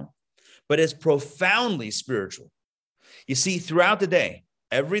just now, but it's profoundly spiritual. You see, throughout the day,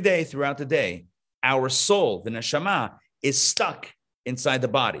 every day throughout the day, our soul, the neshama, is stuck inside the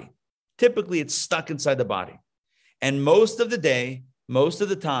body. Typically, it's stuck inside the body. And most of the day, most of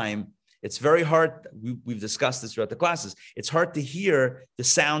the time, it's very hard. We've discussed this throughout the classes. It's hard to hear the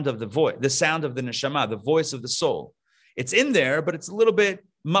sound of the voice, the sound of the neshama, the voice of the soul. It's in there, but it's a little bit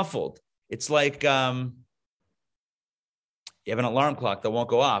muffled. It's like you have an alarm clock that won't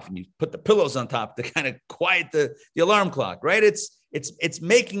go off, and you put the pillows on top to kind of quiet the alarm clock, right? It's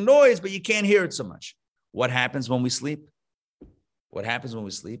making noise, but you can't hear it so much. What happens when we sleep? What happens when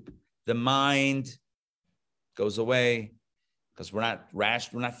we sleep? The mind goes away because we're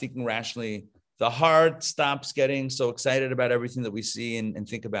not thinking rationally. The heart stops getting so excited about everything that we see and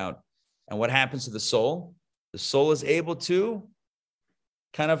think about. And what happens to the soul? The soul is able to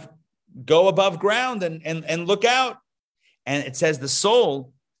kind of go above ground and look out. And it says the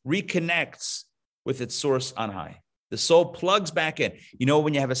soul reconnects with its source on high. The soul plugs back in. You know,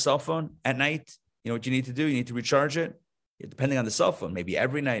 when you have a cell phone at night, you know what you need to do? You need to recharge it. Depending on the cell phone, maybe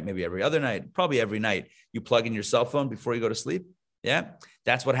every night, maybe every other night, probably every night, you plug in your cell phone before you go to sleep. Yeah,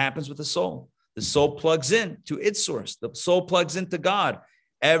 that's what happens with the soul. The soul plugs in to its source. The soul plugs into God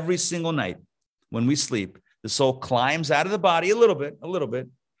every single night. When we sleep, the soul climbs out of the body a little bit,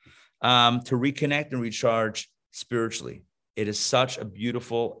 to reconnect and recharge spiritually. It is such a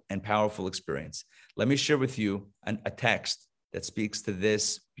beautiful and powerful experience. Let me share with you a text that speaks to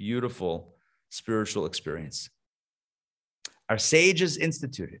this beautiful spiritual experience. Our sages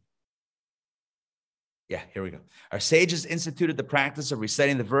instituted. Yeah, here we go. Our sages instituted the practice of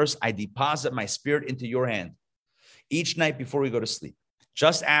reciting the verse, I deposit my spirit into your hand, each night before we go to sleep.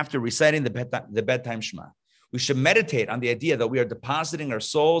 Just after reciting the bedtime Shema, we should meditate on the idea that we are depositing our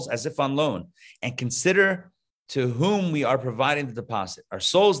souls as if on loan and consider to whom we are providing the deposit. Our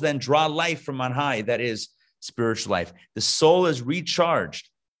souls then draw life from on high, that is spiritual life. The soul is recharged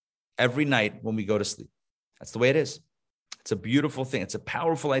every night when we go to sleep. That's the way it is. It's a beautiful thing. It's a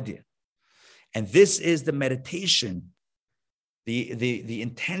powerful idea. And this is the meditation, the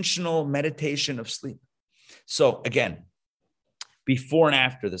intentional meditation of sleep. So again, before and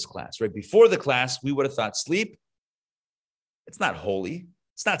after this class, right? Before the class, we would have thought sleep, it's not holy.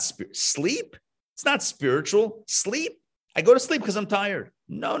 It's not sleep. It's not spiritual. Sleep. I go to sleep because I'm tired.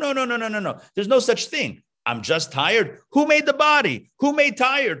 No. There's no such thing. I'm just tired. Who made the body? Who made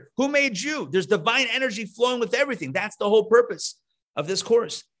tired? Who made you? There's divine energy flowing with everything. That's the whole purpose of this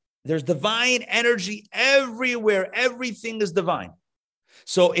course. There's divine energy everywhere. Everything is divine.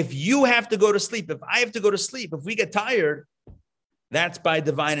 So if you have to go to sleep, if I have to go to sleep, if we get tired, that's by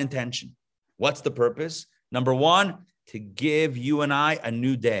divine intention. What's the purpose? Number one, to give you and I a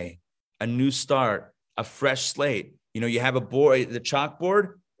new day, a new start, a fresh slate. You know, you have a board, the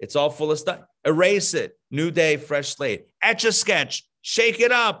chalkboard, it's all full of stuff. Erase it. New day, fresh slate. Etch a sketch. Shake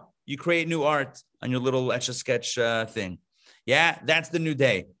it up. You create new art on your little etch a sketch thing. Yeah, that's the new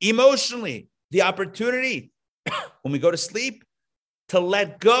day. Emotionally, the opportunity when we go to sleep to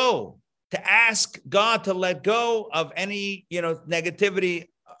let go, to ask God to let go of any, negativity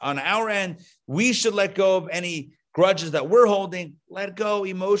on our end. We should let go of any grudges that we're holding. Let go,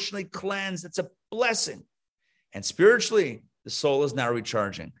 emotionally cleanse. It's a blessing. And spiritually, the soul is now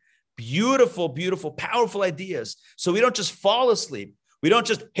recharging. Beautiful, beautiful, powerful ideas. So we don't just fall asleep. We don't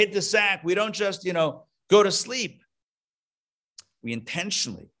just hit the sack. We don't just, go to sleep. We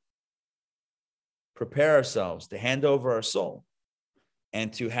intentionally prepare ourselves to hand over our soul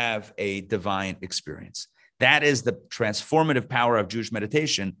and to have a divine experience. That is the transformative power of Jewish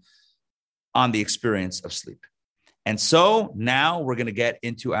meditation on the experience of sleep. And so now we're going to get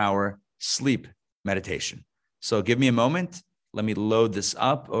into our sleep meditation. So give me a moment. Let me load this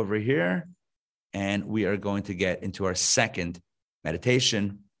up over here. And we are going to get into our second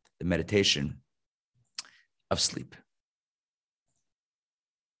meditation, the meditation of sleep.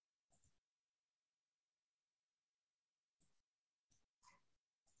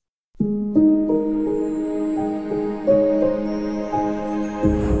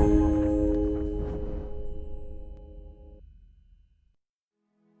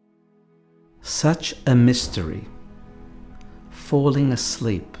 Such a mystery, falling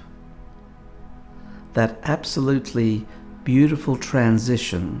asleep, that absolutely beautiful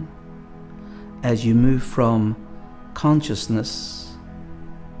transition as you move from consciousness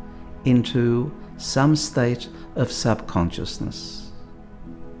into some state of subconsciousness.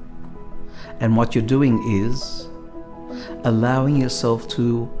 And what you're doing is allowing yourself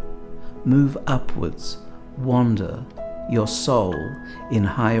to move upwards, wander your soul in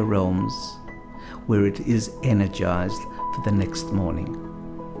higher realms where it is energized for the next morning.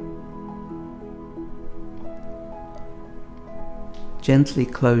 Gently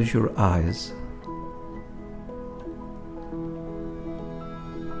close your eyes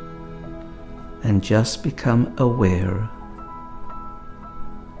and just become aware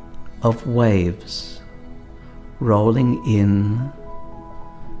of waves rolling in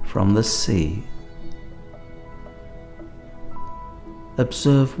from the sea.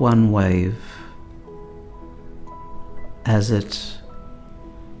 Observe one wave as it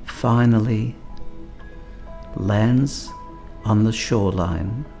finally lands on the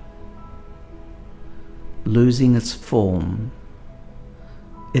shoreline, losing its form,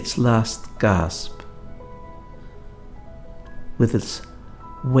 its last gasp, with its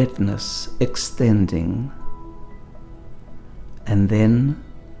wetness extending, and then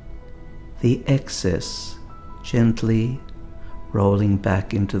the excess gently rolling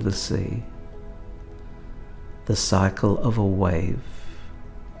back into the sea. The cycle of a wave,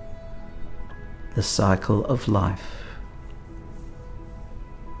 the cycle of life.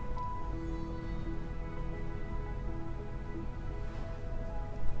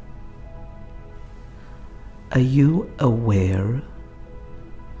 Are you aware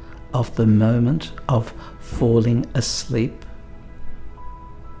of the moment of falling asleep,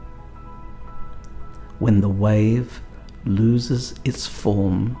 when the wave loses its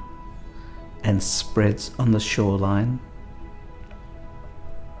form and spreads on the shoreline?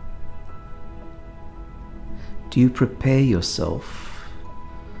 Do you prepare yourself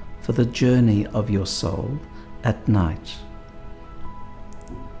for the journey of your soul at night,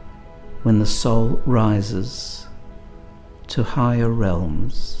 when the soul rises to higher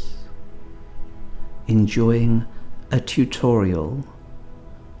realms, enjoying a tutorial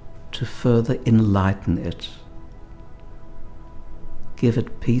to further enlighten it, give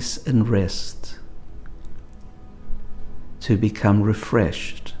it peace and rest, to become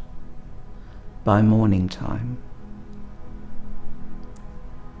refreshed by morning time?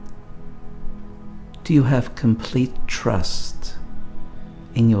 Do you have complete trust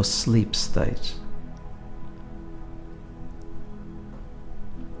in your sleep state?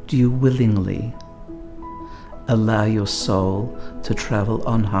 Do you willingly allow your soul to travel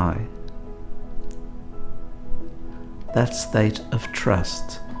on high? That state of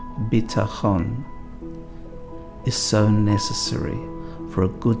trust, bitachon, is so necessary for a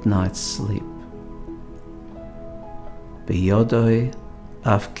good night's sleep. Biyodoi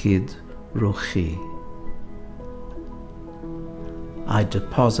afkid ruchi. I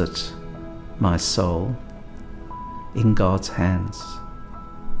deposit my soul in God's hands.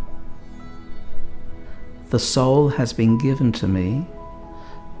 The soul has been given to me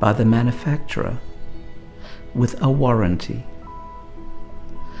by the manufacturer with a warranty,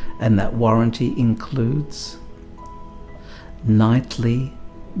 and that warranty includes nightly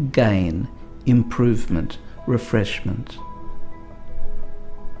gain, improvement, refreshment.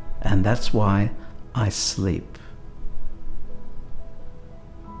 And that's why I sleep.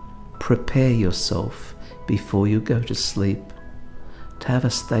 Prepare yourself before you go to sleep to have a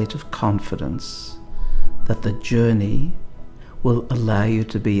state of confidence that the journey will allow you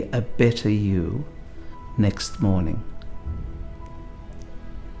to be a better you next morning.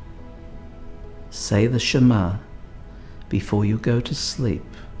 Say the Shema before you go to sleep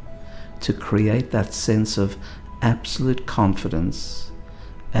to create that sense of absolute confidence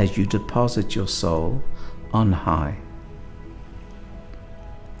as you deposit your soul on high.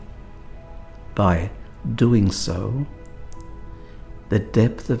 By doing so, the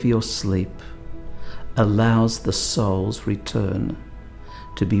depth of your sleep allows the soul's return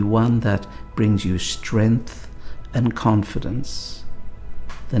to be one that brings you strength and confidence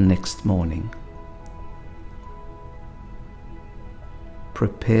the next morning.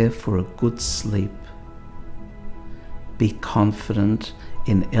 Prepare for a good sleep. Be confident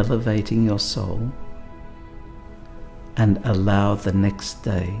in elevating your soul, and allow the next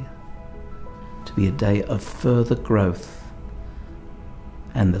day to be a day of further growth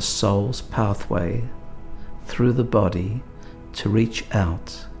and the soul's pathway through the body to reach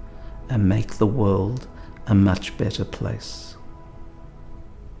out and make the world a much better place.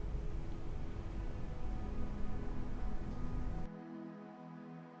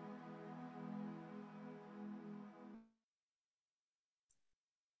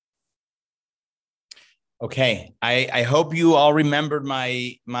 Okay, I hope you all remembered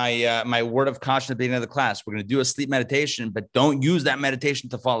my word of caution at the beginning of the class. We're going to do a sleep meditation, but don't use that meditation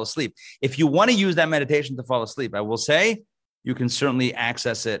to fall asleep. If you want to use that meditation to fall asleep, I will say you can certainly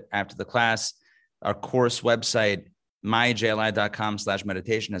access it after the class. Our course website,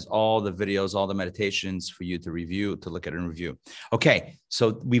 myjli.com/meditation, has all the videos, all the meditations for you to review, to look at and review. Okay,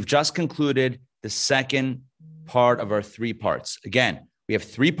 so we've just concluded the second part of our 3 parts. Again, we have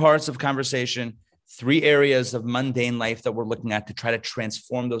 3 parts of conversation, 3 areas of mundane life that we're looking at to try to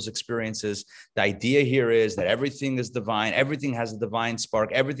transform those experiences. The idea here is that everything is divine. Everything has a divine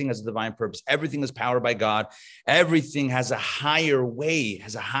spark. Everything has a divine purpose. Everything is powered by God. Everything has a higher way,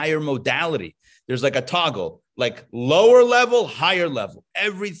 has a higher modality. There's like a toggle, like lower level, higher level.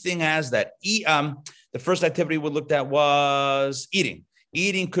 Everything has that. The first activity we looked at was eating.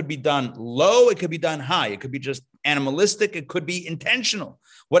 Eating could be done low. It could be done high. It could be just animalistic. It could be intentional.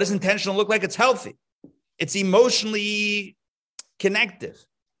 What does intentional look like? It's healthy. It's emotionally connective.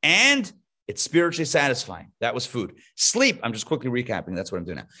 And it's spiritually satisfying. That was food. Sleep. I'm just quickly recapping. That's what I'm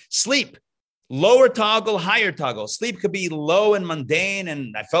doing now. Sleep. Lower toggle, higher toggle. Sleep could be low and mundane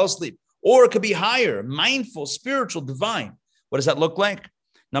and I fell asleep. Or it could be higher, mindful, spiritual, divine. What does that look like?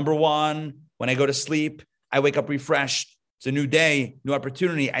 Number 1, when I go to sleep, I wake up refreshed. It's a new day, new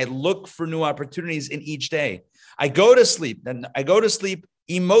opportunity. I look for new opportunities in each day. I go to sleep, and I go to sleep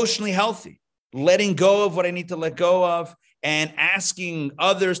emotionally healthy, letting go of what I need to let go of and asking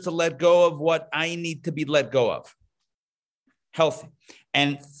others to let go of what I need to be let go of. Healthy.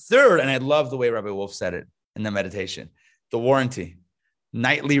 And third, and I love the way Rabbi Wolf said it in the meditation, the warranty.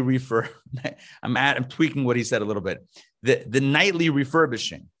 Nightly I'm tweaking what he said a little bit. The nightly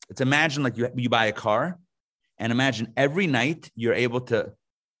refurbishing. It's imagine like you buy a car, and imagine every night you're able to,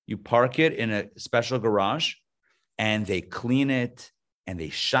 you park it in a special garage, and they clean it, and they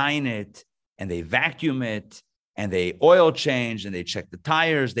shine it, and they vacuum it, and they oil change, and they check the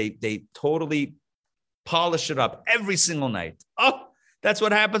tires. They totally polish it up every single night. Oh, that's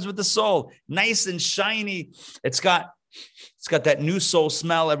what happens with the soul. Nice and shiny. It's got that new soul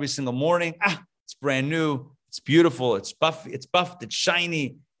smell every single morning. It's brand new. It's beautiful. It's buffed. It's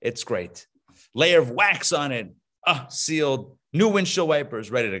shiny. It's great. Layer of wax on it. Sealed. New windshield wipers,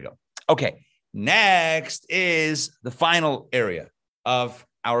 ready to go. Okay. Next is the final area of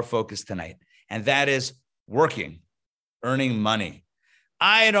our focus tonight, and that is working, earning money.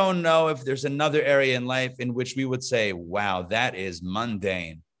 I don't know if there's another area in life in which we would say, wow, that is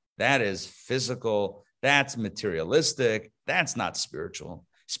mundane. That is physical. That's materialistic. That's not spiritual.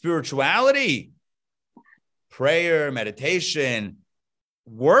 Spirituality, prayer, meditation,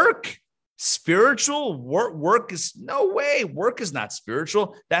 work, spiritual work is no way. Work is not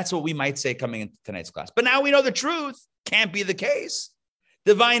spiritual. That's what we might say coming into tonight's class. But now we know the truth. Can't be the case.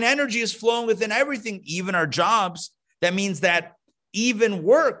 Divine energy is flowing within everything, even our jobs. That means that even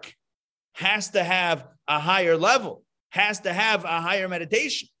work has to have a higher level, has to have a higher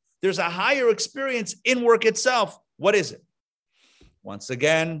meditation. There's a higher experience in work itself. What is it? Once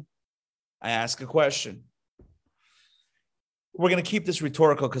again, I ask a question. We're going to keep this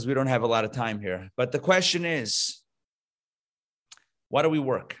rhetorical because we don't have a lot of time here. But the question is, why do we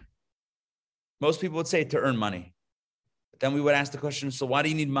work? Most people would say to earn money. But then we would ask the question, so why do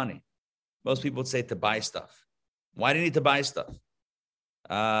you need money? Most people would say to buy stuff. Why do you need to buy stuff?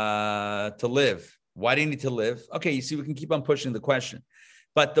 To live. Why do you need to live? Okay, you see, we can keep on pushing the question.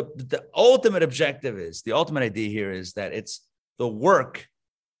 But the ultimate objective is, the ultimate idea here is that it's the work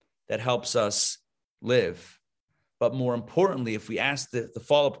that helps us live. But more importantly, if we ask the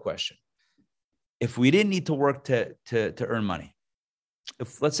follow-up question, if we didn't need to work to earn money,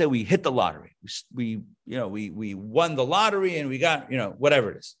 if let's say we hit the lottery, we won the lottery and we got,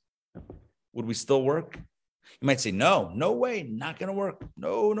 whatever it is, would we still work? You might say, no way, not going to work.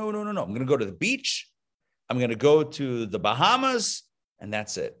 No. I'm going to go to the beach. I'm going to go to the Bahamas. And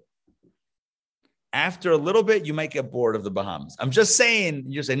that's it. After a little bit, you might get bored of the Bahamas. I'm just saying,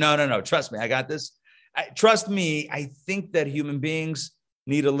 you say, no, trust me, I got this. Trust me, I think that human beings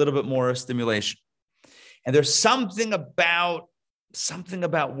need a little bit more stimulation. And there's something about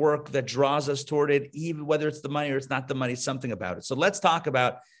work that draws us toward it, even whether it's the money or it's not the money, something about it. So let's talk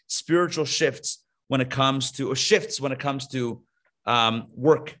about spiritual shifts when it comes to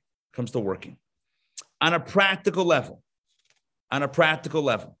work, comes to working. On a practical level,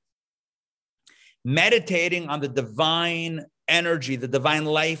 meditating on the divine energy, the divine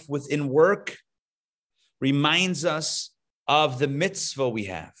life within work reminds us of the mitzvah we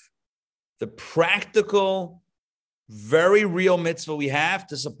have, the practical, very real mitzvah we have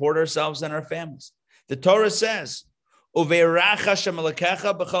to support ourselves and our families. The Torah says,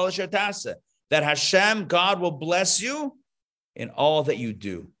 that Hashem, God, will bless you in all that you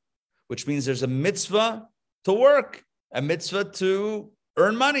do, which means there's a mitzvah to work, a mitzvah to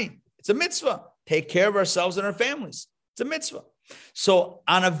earn money. It's a mitzvah. Take care of ourselves and our families. It's a mitzvah. So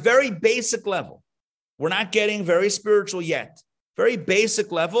on a very basic level, we're not getting very spiritual yet. Very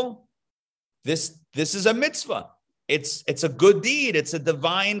basic level, this is a mitzvah. It's a good deed. It's a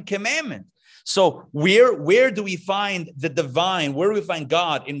divine commandment. So where do we find the divine? Where do we find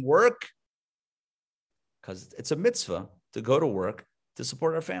God? In work? Because it's a mitzvah to go to work to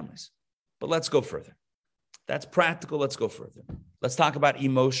support our families. But let's go further. That's practical. Let's go further. Let's talk about an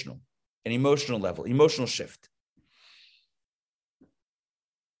emotional level, emotional shift.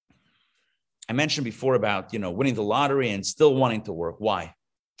 I mentioned before about, winning the lottery and still wanting to work. Why?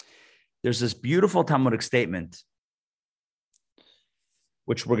 There's this beautiful Talmudic statement,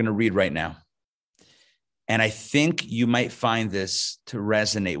 which we're going to read right now. And I think you might find this to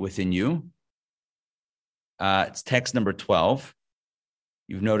resonate within you. It's text number 12.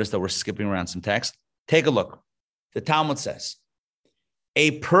 You've noticed that we're skipping around some text. Take a look. The Talmud says,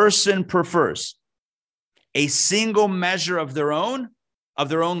 a person prefers a single measure of their own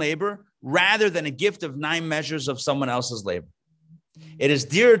labor rather than a gift of 9 measures of someone else's labor. It is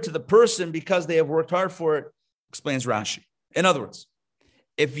dear to the person because they have worked hard for it, explains Rashi. In other words,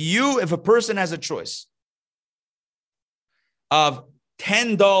 if a person has a choice of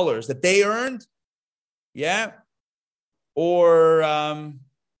 $10 that they earned, or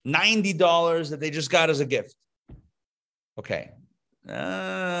 $90 that they just got as a gift. Okay.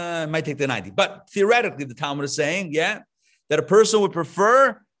 I might take the 90. But theoretically, the Talmud is saying, that a person would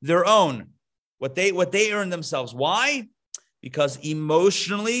prefer their own, what they earn themselves. Why? Because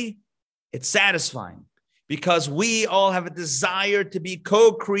emotionally, it's satisfying. Because we all have a desire to be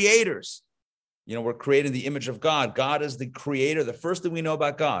co-creators. We're created in the image of God. God is the creator. The first thing we know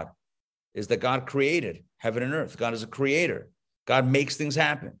about God is that God created heaven and earth. God is a creator. God makes things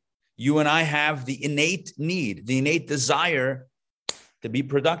happen. You and I have the innate need, the innate desire to be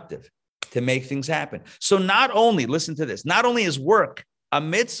productive, to make things happen. So listen to this, not only is work a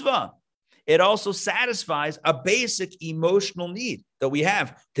mitzvah, it also satisfies a basic emotional need that we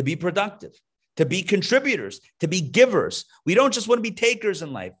have to be productive, to be contributors, to be givers. We don't just want to be takers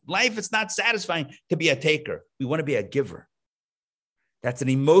in life. Life, it's not satisfying to be a taker. We want to be a giver. That's an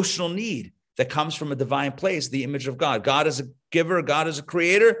emotional need that comes from a divine place, the image of God. God is a giver. God is a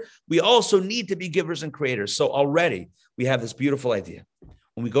creator. We also need to be givers and creators. So already we have this beautiful idea.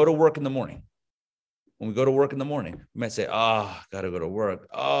 When we go to work in the morning, we might say, got to go to work.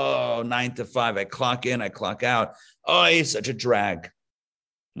 9 to 5, I clock in, I clock out. It's such a drag.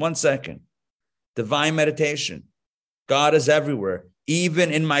 1 second. Divine meditation. God is everywhere,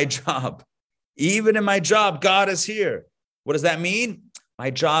 even in my job. Even in my job, God is here. What does that mean? My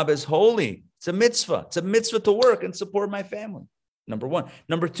job is holy. It's a mitzvah. It's a mitzvah to work and support my family. Number 1.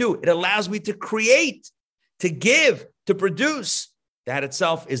 Number 2, it allows me to create, to give, to produce. That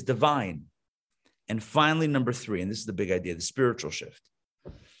itself is divine. And finally, number 3, and this is the big idea, the spiritual shift.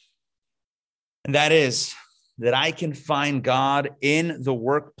 And that is that I can find God in the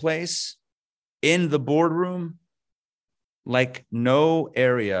workplace, in the boardroom, like no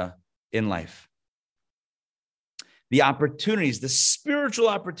area in life. The opportunities, the spiritual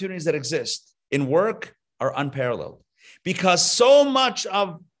opportunities that exist in work are unparalleled because so much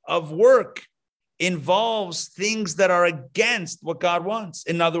of work involves things that are against what God wants.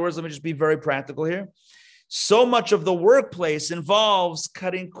 In other words, let me just be very practical here. So much of the workplace involves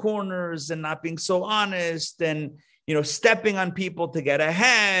cutting corners and not being so honest and, stepping on people to get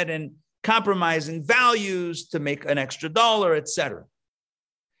ahead and compromising values to make an extra dollar, etc.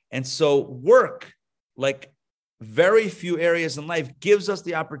 And so work, like very few areas in life, gives us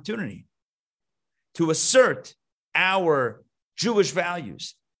the opportunity to assert our Jewish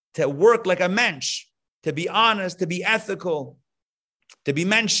values, to work like a mensch, to be honest, to be ethical, to be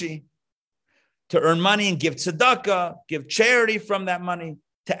menshi, to earn money and give tzedakah, give charity from that money,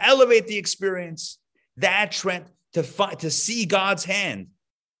 to elevate the experience, that trend, to see God's hand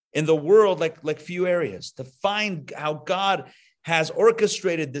in the world like few areas, to find how God has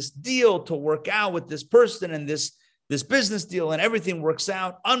orchestrated this deal to work out with this person and this business deal, and everything works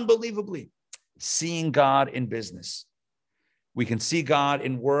out unbelievably. Seeing God in business. We can see God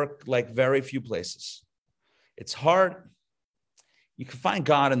in work like very few places. It's hard. You can find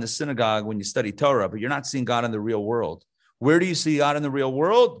God in the synagogue when you study Torah, but you're not seeing God in the real world. Where do you see God in the real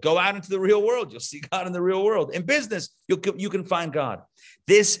world? Go out into the real world. You'll see God in the real world. In business, you can find God.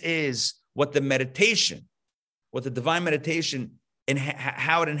 This is what the divine meditation, and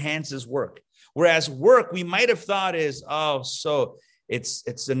how it enhances work. Whereas work, we might have thought is,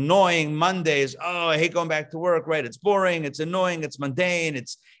 It's annoying. Mondays, oh, I hate going back to work, right? It's boring, it's annoying, it's mundane,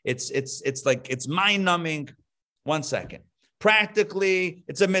 it's mind-numbing. 1 second. Practically,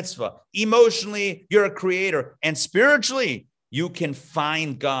 it's a mitzvah. Emotionally, you're a creator. And spiritually, you can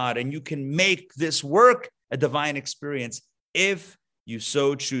find God and you can make this work a divine experience if you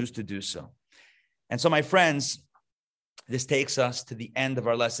so choose to do so. And so, my friends, this takes us to the end of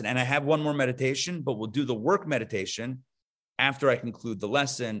our lesson. And I have one more meditation, but we'll do the work meditation after I conclude the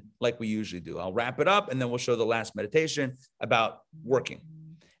lesson like we usually do. I'll wrap it up and then we'll show the last meditation about working.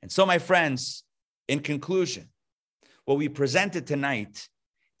 And so, my friends, in conclusion, what we presented tonight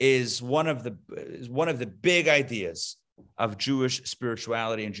is one of the big ideas of Jewish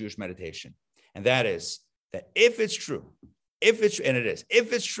spirituality and Jewish meditation. And that is that if it's true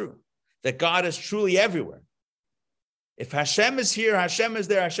that God is truly everywhere, if Hashem is here, Hashem is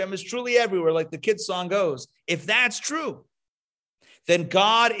there, Hashem is truly everywhere, like the kids' song goes, if that's true, then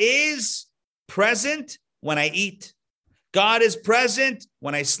God is present when I eat, God is present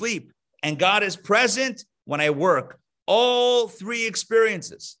when I sleep, and God is present when I work. All three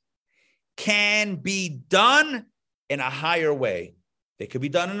experiences can be done in a higher way. They could be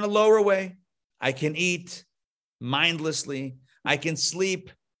done in a lower way. I can eat mindlessly. I can sleep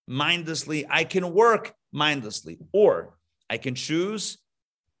mindlessly. I can work mindlessly. Or I can choose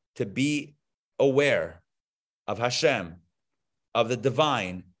to be aware of Hashem, of the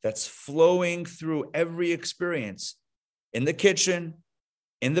divine that's flowing through every experience in the kitchen,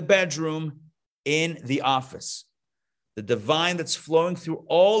 in the bedroom, in the office. The divine that's flowing through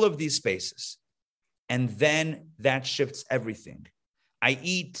all of these spaces. And then that shifts everything. I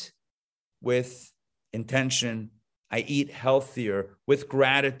eat with intention. I eat healthier with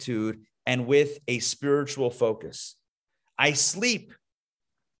gratitude and with a spiritual focus. I sleep,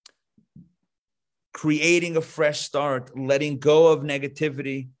 creating a fresh start, letting go of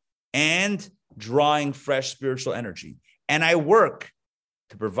negativity and drawing fresh spiritual energy. And I work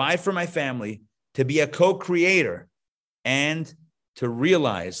to provide for my family, to be a co-creator, and to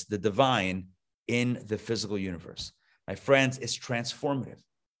realize the divine in the physical universe. My friends, it's transformative.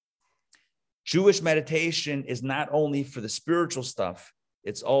 Jewish meditation is not only for the spiritual stuff,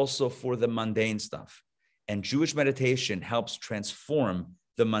 it's also for the mundane stuff. And Jewish meditation helps transform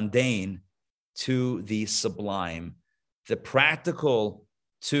the mundane to the sublime, the practical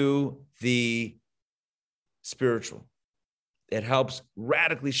to the spiritual. It helps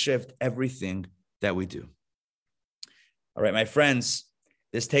radically shift everything that we do. All right, my friends,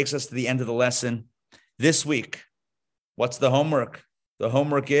 this takes us to the end of the lesson. This week, what's the homework? The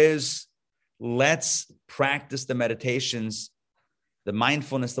homework is let's practice the meditations, the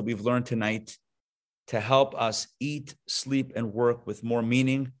mindfulness that we've learned tonight to help us eat, sleep, and work with more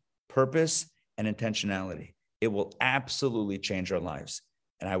meaning, purpose, and intentionality. It will absolutely change our lives.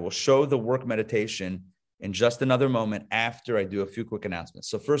 And I will show the work meditation in just another moment after I do a few quick announcements.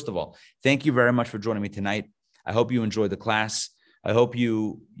 So first of all, thank you very much for joining me tonight. I hope you enjoyed the class. I hope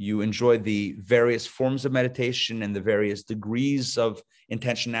you enjoyed the various forms of meditation and the various degrees of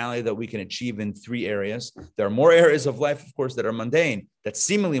intentionality that we can achieve in three areas. There are more areas of life, of course, that are mundane, that's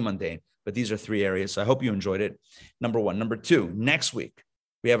seemingly mundane, but these are three areas. So I hope you enjoyed it. Number one. Number two, next week,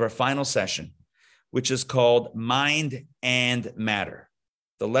 we have our final session, which is called Mind and Matter.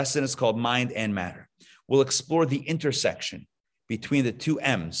 The lesson is called Mind and Matter. We'll explore the intersection between the two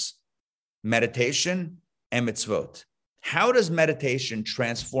M's, meditation and mitzvot. How does meditation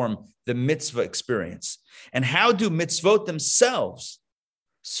transform the mitzvah experience? And how do mitzvot themselves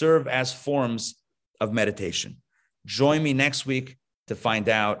serve as forms of meditation? Join me next week to find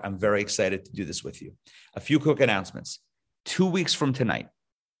out. I'm very excited to do this with you. A few quick announcements. 2 weeks from tonight,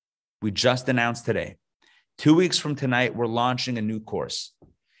 we just announced today, 2 weeks from tonight, we're launching a new course.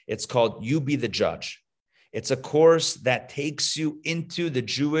 It's called You Be the Judge. It's a course that takes you into the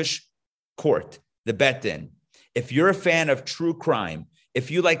Jewish court, the Bet Din. If you're a fan of true crime,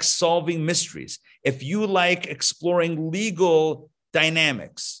 if you like solving mysteries, if you like exploring legal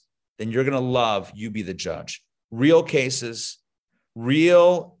dynamics, then you're going to love You Be the Judge. Real cases,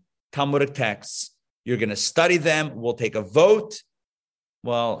 real Talmudic texts. You're going to study them. We'll take a vote.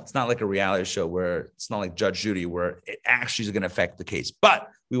 Well, it's not like a reality show where it's not like Judge Judy where it actually is going to affect the case. But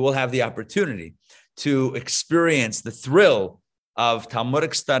we will have the opportunity to experience the thrill of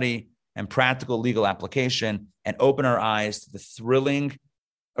Talmudic study and practical legal application and open our eyes to the thrilling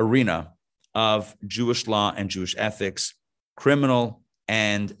arena of Jewish law and Jewish ethics, criminal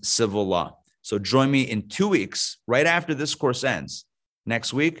and civil law. So join me in 2 weeks, right after this course ends.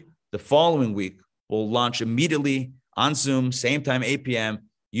 Next week, the following week, we'll launch immediately on Zoom, same time, 8 p.m.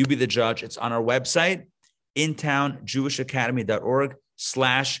 You Be the Judge. It's on our website.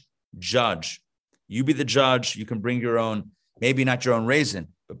 intownjewishacademy.org/judge. You be the judge. You can bring your own, maybe not your own raisin,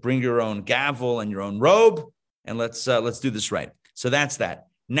 but bring your own gavel and your own robe, and let's do this right. So that's that.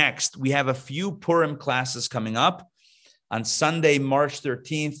 Next, we have a few Purim classes coming up. On Sunday, March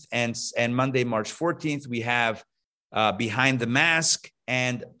 13th and Monday, March 14th, we have Behind the Mask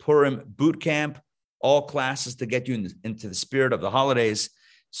and Purim Boot Camp, all classes to get you into the spirit of the holidays.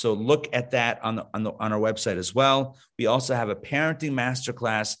 So look at that on our website as well. We also have a parenting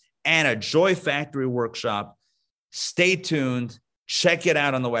masterclass and a Joy Factory workshop. Stay tuned. Check it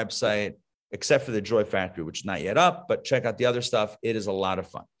out on the website, except for the Joy Factory, which is not yet up, but check out the other stuff. It is a lot of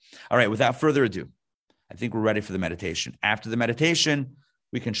fun. All right, without further ado, I think we're ready for the meditation. After the meditation,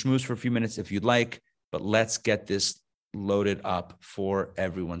 we can schmooze for a few minutes if you'd like, but let's get this loaded up for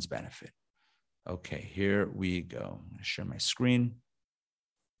everyone's benefit. Okay, here we go. I'm going to share my screen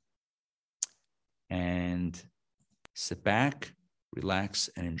and sit back, relax,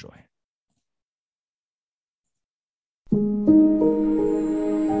 and enjoy.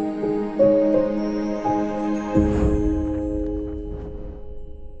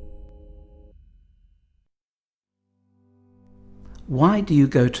 Why do you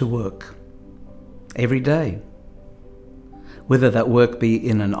go to work every day? Whether that work be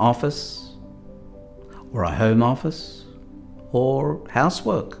in an office or a home office or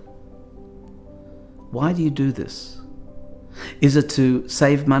housework. Why do you do this? Is it to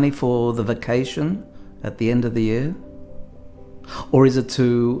save money for the vacation at the end of the year? Or is it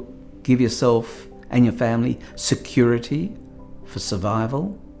to give yourself and your family security for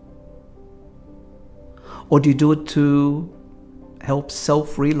survival? Or do you do it to help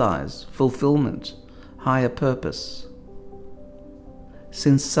self-realize, fulfillment, higher purpose?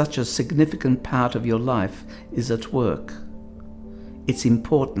 Since such a significant part of your life is at work, it's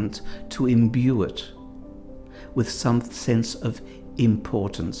important to imbue it with some sense of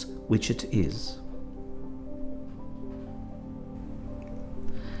importance, which it is.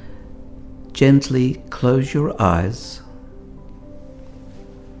 Gently close your eyes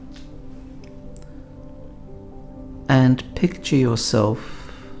and picture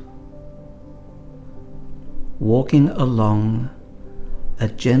yourself walking along a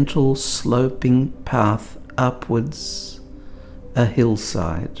gentle sloping path upwards a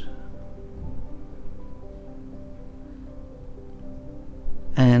hillside.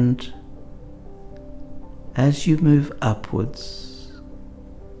 And as you move upwards,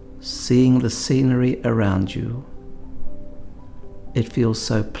 seeing the scenery around you, it feels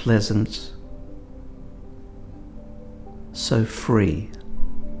so pleasant, so free,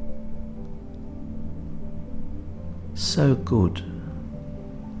 so good.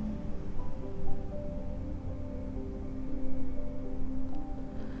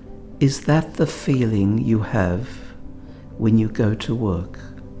 Is that the feeling you have when you go to work?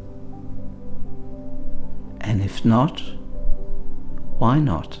 And if not, why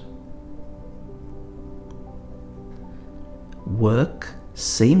not? Work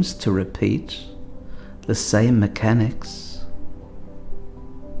seems to repeat the same mechanics.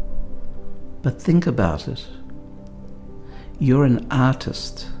 But think about it. You're an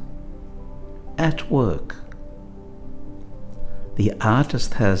artist at work. The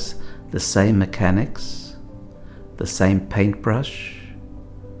artist has the same mechanics, the same paintbrush,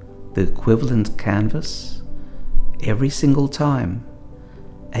 the equivalent canvas every single time,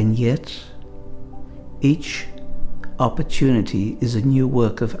 and yet each opportunity is a new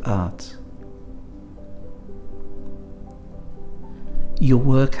work of art. Your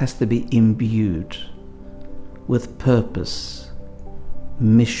work has to be imbued with purpose,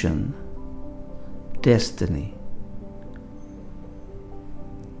 mission, destiny.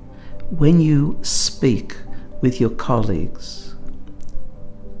 When you speak with your colleagues,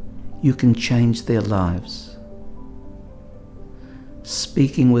 you can change their lives.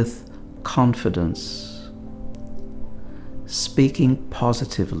 Speaking with confidence, speaking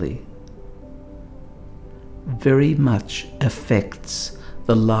positively, very much affects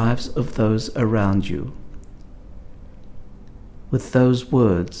the lives of those around you. With those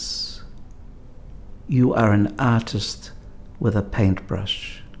words, you are an artist with a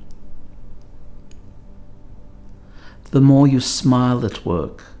paintbrush. The more you smile at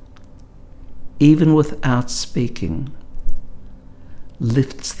work, even without speaking,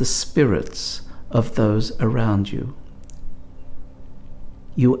 lifts the spirits of those around you.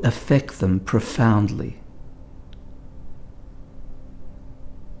 You affect them profoundly.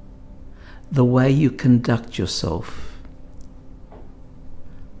 The way you conduct yourself,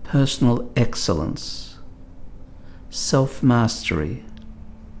 personal excellence, self-mastery,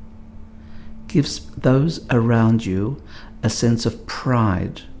 gives those around you a sense of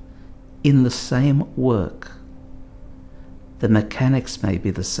pride in the same work. The mechanics may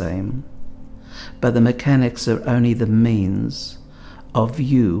be the same, but the mechanics are only the means of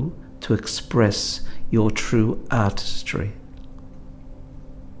you to express your true artistry.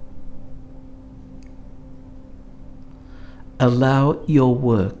 Allow your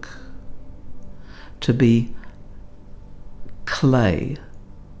work to be clay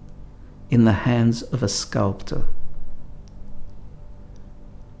in the hands of a sculptor,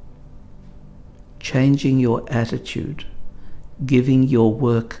 changing your attitude, giving your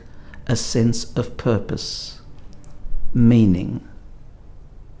work a sense of purpose, meaning,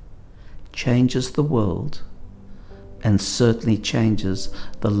 changes the world and certainly changes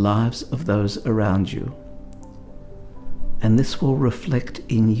the lives of those around you. And this will reflect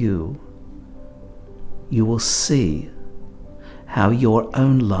in you. You will see how your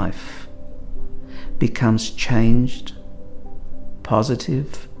own life becomes changed,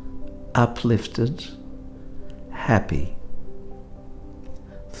 positive, uplifted, happy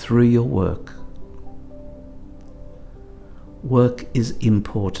through your work. Work is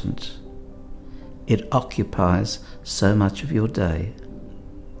important. It occupies so much of your day.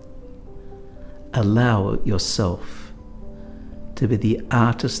 Allow yourself to be the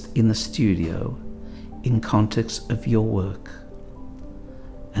artist in the studio in context of your work.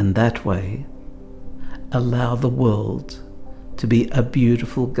 And that way, allow the world to be a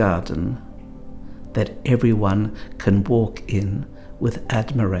beautiful garden that everyone can walk in with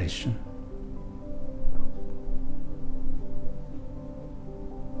admiration.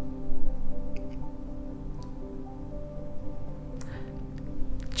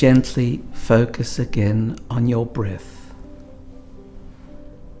 Gently focus again on your breath.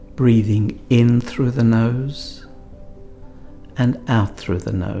 Breathing in through the nose and out through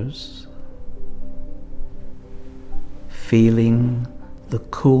the nose. Feeling the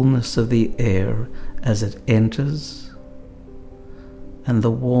coolness of the air as it enters and the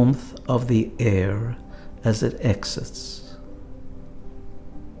warmth of the air as it exits.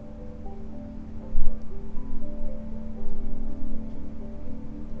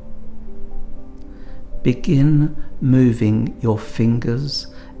 Begin moving your fingers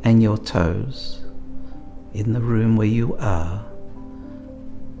and your toes in the room where you are.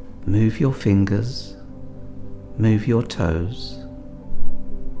 Move your fingers, move your toes.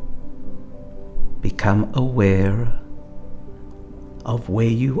 Become aware of where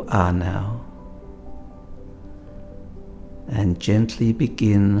you are now, and gently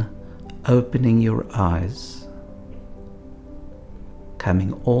begin opening your eyes,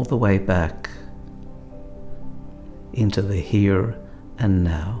 coming all the way back into the here and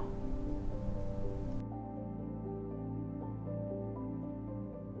now.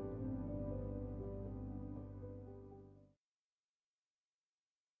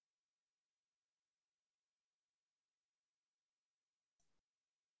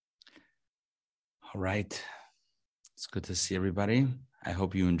 All right. It's good to see everybody. I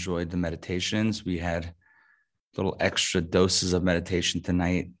hope you enjoyed the meditations. We had little extra doses of meditation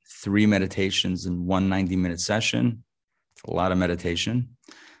tonight, 3 meditations in one 90-minute session. It's a lot of meditation.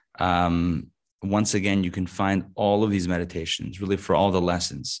 Once again, you can find all of these meditations really for all the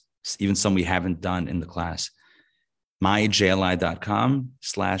lessons, even some we haven't done in the class.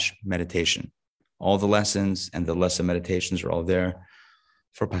 myjli.com/meditation. All the lessons and the lesson meditations are all there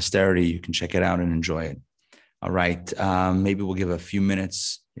for posterity. You can check it out and enjoy it. All right. Maybe we'll give a few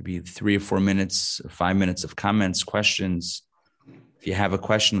minutes, maybe 3 or 4 minutes or 5 minutes of comments, questions. If you have a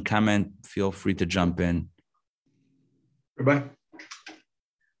question, comment, feel free to jump in. Rabbi?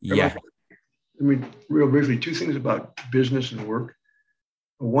 Yeah. Rabbi, I mean, real briefly, 2 things about business and work.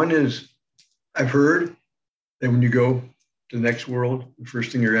 One is, I've heard that when you go to the next world, the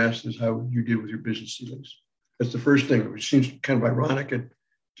first thing you're asked is how you did with your business dealings. That's the first thing, which seems kind of ironic and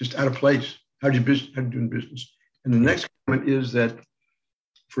just out of place. How do you do in business? And the next comment is that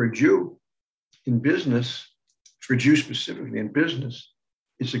for a Jew in business, for Jews specifically in business,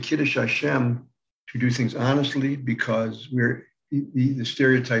 it's a Kiddush Hashem to do things honestly, because the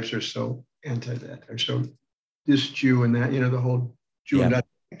stereotypes are so anti that, are so this Jew and that, the whole Jew not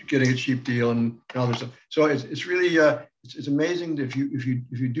getting a cheap deal and all this stuff. So it's really it's amazing if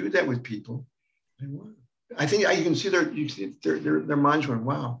you do that with people. I think you can see their minds going,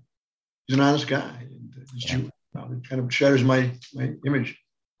 wow, he's an honest guy. And this Jew, it kind of shatters my image.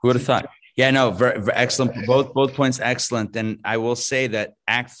 Who would have thought? Yeah, no, very, very excellent. Both points excellent. And I will say that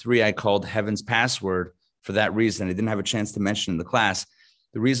Act 3 I called Heaven's Password for that reason. I didn't have a chance to mention in the class.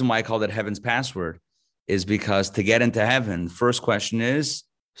 The reason why I called it Heaven's Password is because to get into heaven, the first question is,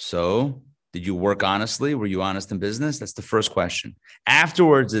 so Did you work honestly? Were you honest in business? That's the first question.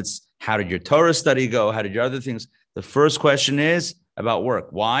 Afterwards, it's how did your Torah study go? How did your other things? The first question is about work.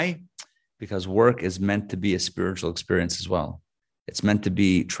 Why? Because work is meant to be a spiritual experience as well. It's meant to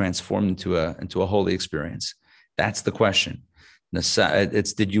be transformed into a holy experience. That's the question.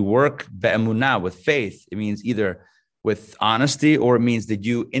 It's did you work be'emunah, with faith? It means either with honesty, or it means did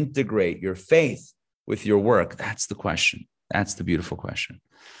you integrate your faith with your work? That's the question. That's the beautiful question.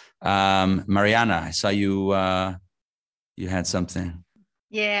 Mariana, I saw you. You had something.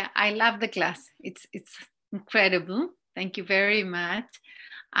 Yeah, I love the class. It's incredible. Thank you very much.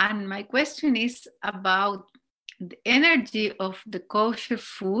 And my question is about the energy of the kosher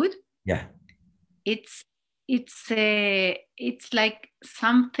food. Yeah. It's like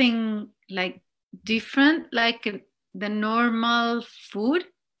something like different, like the normal food.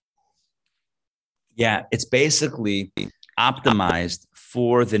 Yeah, it's basically optimized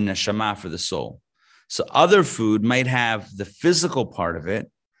for the neshama, for the soul. So other food might have the physical part of it,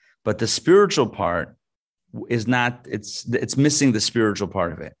 but the spiritual part is not, it's missing the spiritual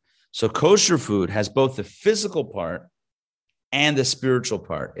part of it. So kosher food has both the physical part and the spiritual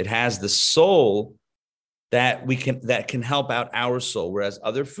part. It has the soul that can help out our soul, whereas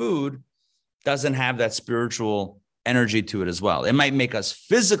other food doesn't have that spiritual energy to it as well. It might make us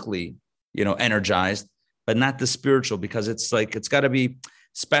physically, energized, but not the spiritual, because it's got to be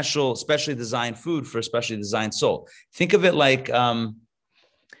specially designed food for a specially designed soul. Think of it like,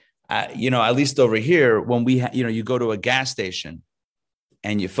 at least over here, when you go to a gas station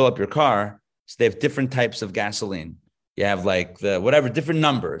and you fill up your car, so they have different types of gasoline. You have different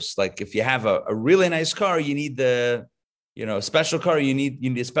numbers. Like if you have a really nice car, you need a special car, you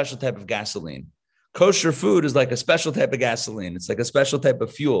need a special type of gasoline. Kosher food is like a special type of gasoline. It's like a special type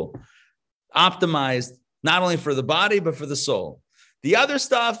of fuel, optimized not only for the body, but for the soul. The other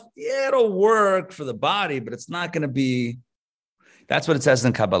stuff, it'll work for the body, but it's not going to be. That's what it says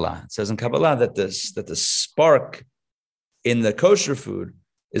in Kabbalah. It says in Kabbalah that the spark in the kosher food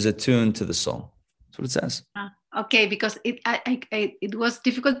is attuned to the soul. That's what it says. Okay, because it was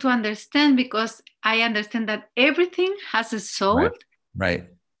difficult to understand, because I understand that everything has a soul. Right.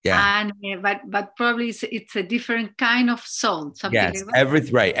 Yeah. And but probably it's a different kind of soul. Yes.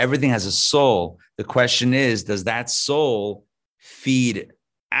 Everything has a soul. The question is, does that soul feed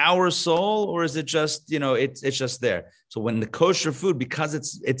our soul, or is it just, it's just there? So when the kosher food, because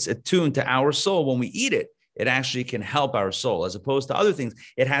it's attuned to our soul, when we eat it, it actually can help our soul, as opposed to other things.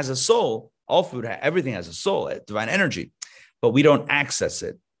 It has a soul. All food, everything has a soul, divine energy, but we don't access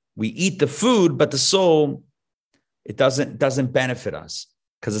it. We eat the food, but the soul, it doesn't benefit us,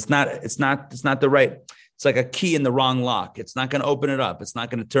 because it's not the right. It's like a key in the wrong lock. It's not going to open it up. It's not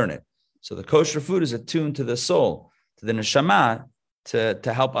going to turn it. So the kosher food is attuned to the soul, to the neshama,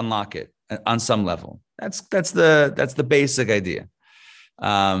 to help unlock it on some level. That's the basic idea.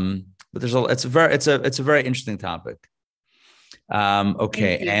 But it's a very interesting topic.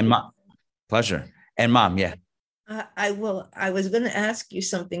 Okay, and pleasure. And Mom, yeah. I was going to ask you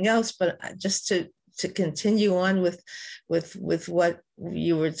something else, but just to continue on with what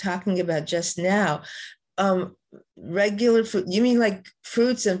you were talking about just now. Regular food, you mean like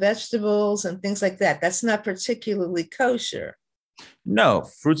fruits and vegetables and things like that? That's not particularly kosher. No,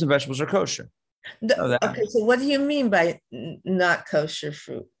 fruits and vegetables are kosher. Okay, so what do you mean by not kosher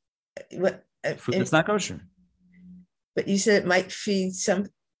fruit? Fruit that's not kosher. But you said it might feed some.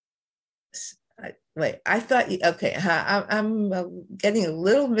 Wait, I thought okay. I'm getting a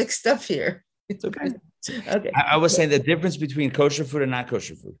little mixed up here. It's okay. Okay. I was saying the difference between kosher food and not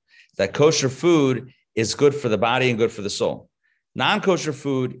kosher food is that kosher food is good for the body and good for the soul. Non-kosher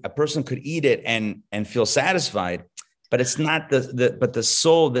food, a person could eat it and feel satisfied, but it's not but the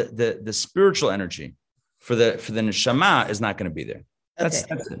soul, the spiritual energy for the neshama is not going to be there. That's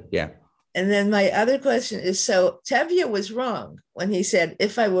it. Yeah. And then my other question is, so Tevye was wrong when he said,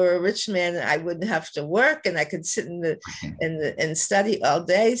 if I were a rich man, I wouldn't have to work and I could sit and study all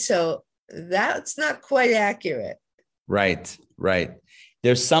day. So that's not quite accurate. Right.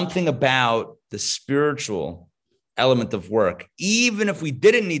 There's something about the spiritual element of work, even if we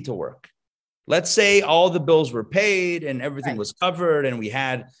didn't need to work. Let's say all the bills were paid and everything was covered and we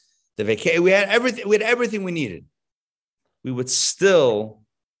had the vacation, we had everything we needed. We would still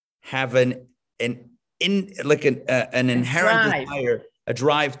have an inherent desire, a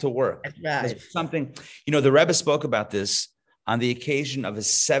drive to work. Something, the Rebbe spoke about this on the occasion of his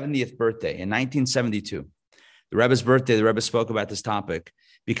 70th birthday in 1972. The Rebbe's birthday, the Rebbe spoke about this topic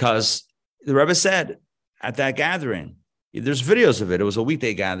because the Rebbe said at that gathering, there's videos of it. It was a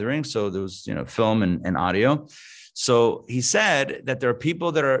weekday gathering, so there was, film and audio. So he said that there are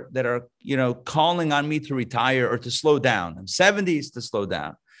people that are calling on me to retire or to slow down. I'm 70s to slow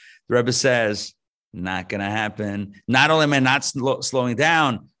down. The Rebbe says, not going to happen. Not only am I not slowing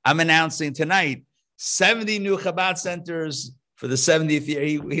down, I'm announcing tonight 70 new Chabad centers for the 70th year.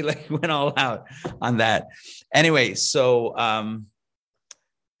 He went all out on that. Anyway, so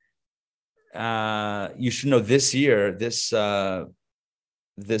you should know this year, this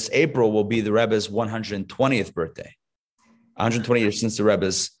April will be the Rebbe's 120th birthday, 120 years since the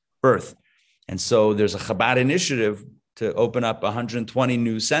Rebbe's birth. And so there's a Chabad initiative to open up 120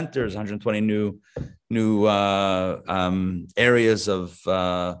 new centers, 120 new areas of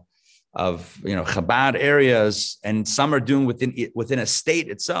Chabad areas, and some are doing within a state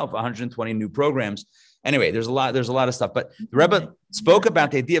itself 120 new programs. Anyway, there's a lot of stuff. But the Rebbe spoke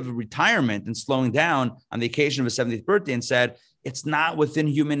about the idea of retirement and slowing down on the occasion of his 70th birthday and said it's not within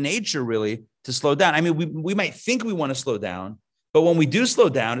human nature really to slow down. I mean, we might think we want to slow down, but when we do slow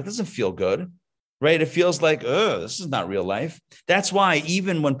down, it doesn't feel good, right? It feels like, this is not real life. That's why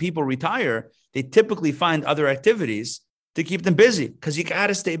even when people retire, they typically find other activities to keep them busy, because you got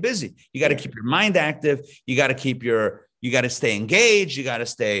to stay busy. You got to keep your mind active. You got to stay engaged. You got to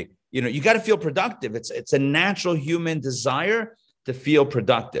stay, you got to feel productive. It's a natural human desire to feel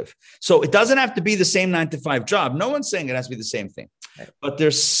productive. So it doesn't have to be the same 9-to-5 job. No one's saying it has to be the same thing, but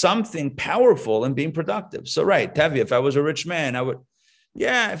there's something powerful in being productive. So, right, Tavi, if I was a rich man, I would,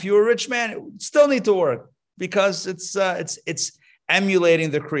 if you were a rich man, it would still need to work, because it's emulating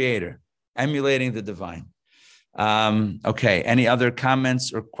the creator, emulating the divine. Okay. Any other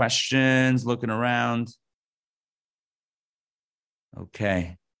comments or questions? Looking around.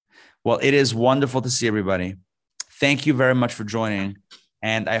 Okay. Well, it is wonderful to see everybody. Thank you very much for joining.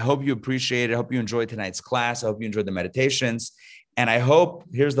 And I hope you appreciate it. I hope you enjoyed tonight's class. I hope you enjoyed the meditations. And I hope,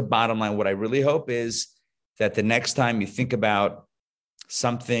 here's the bottom line. What I really hope is that the next time you think about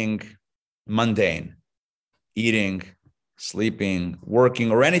something mundane, eating, sleeping, working,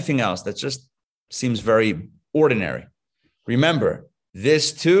 or anything else that just seems very ordinary, remember,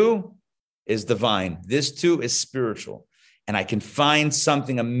 this too is divine. This too is spiritual. And I can find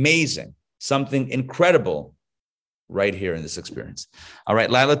something amazing, something incredible right here in this experience. All right,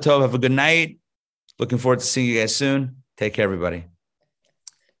 Laila Tov, have a good night. Looking forward to seeing you guys soon. Take care, everybody.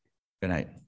 Good night.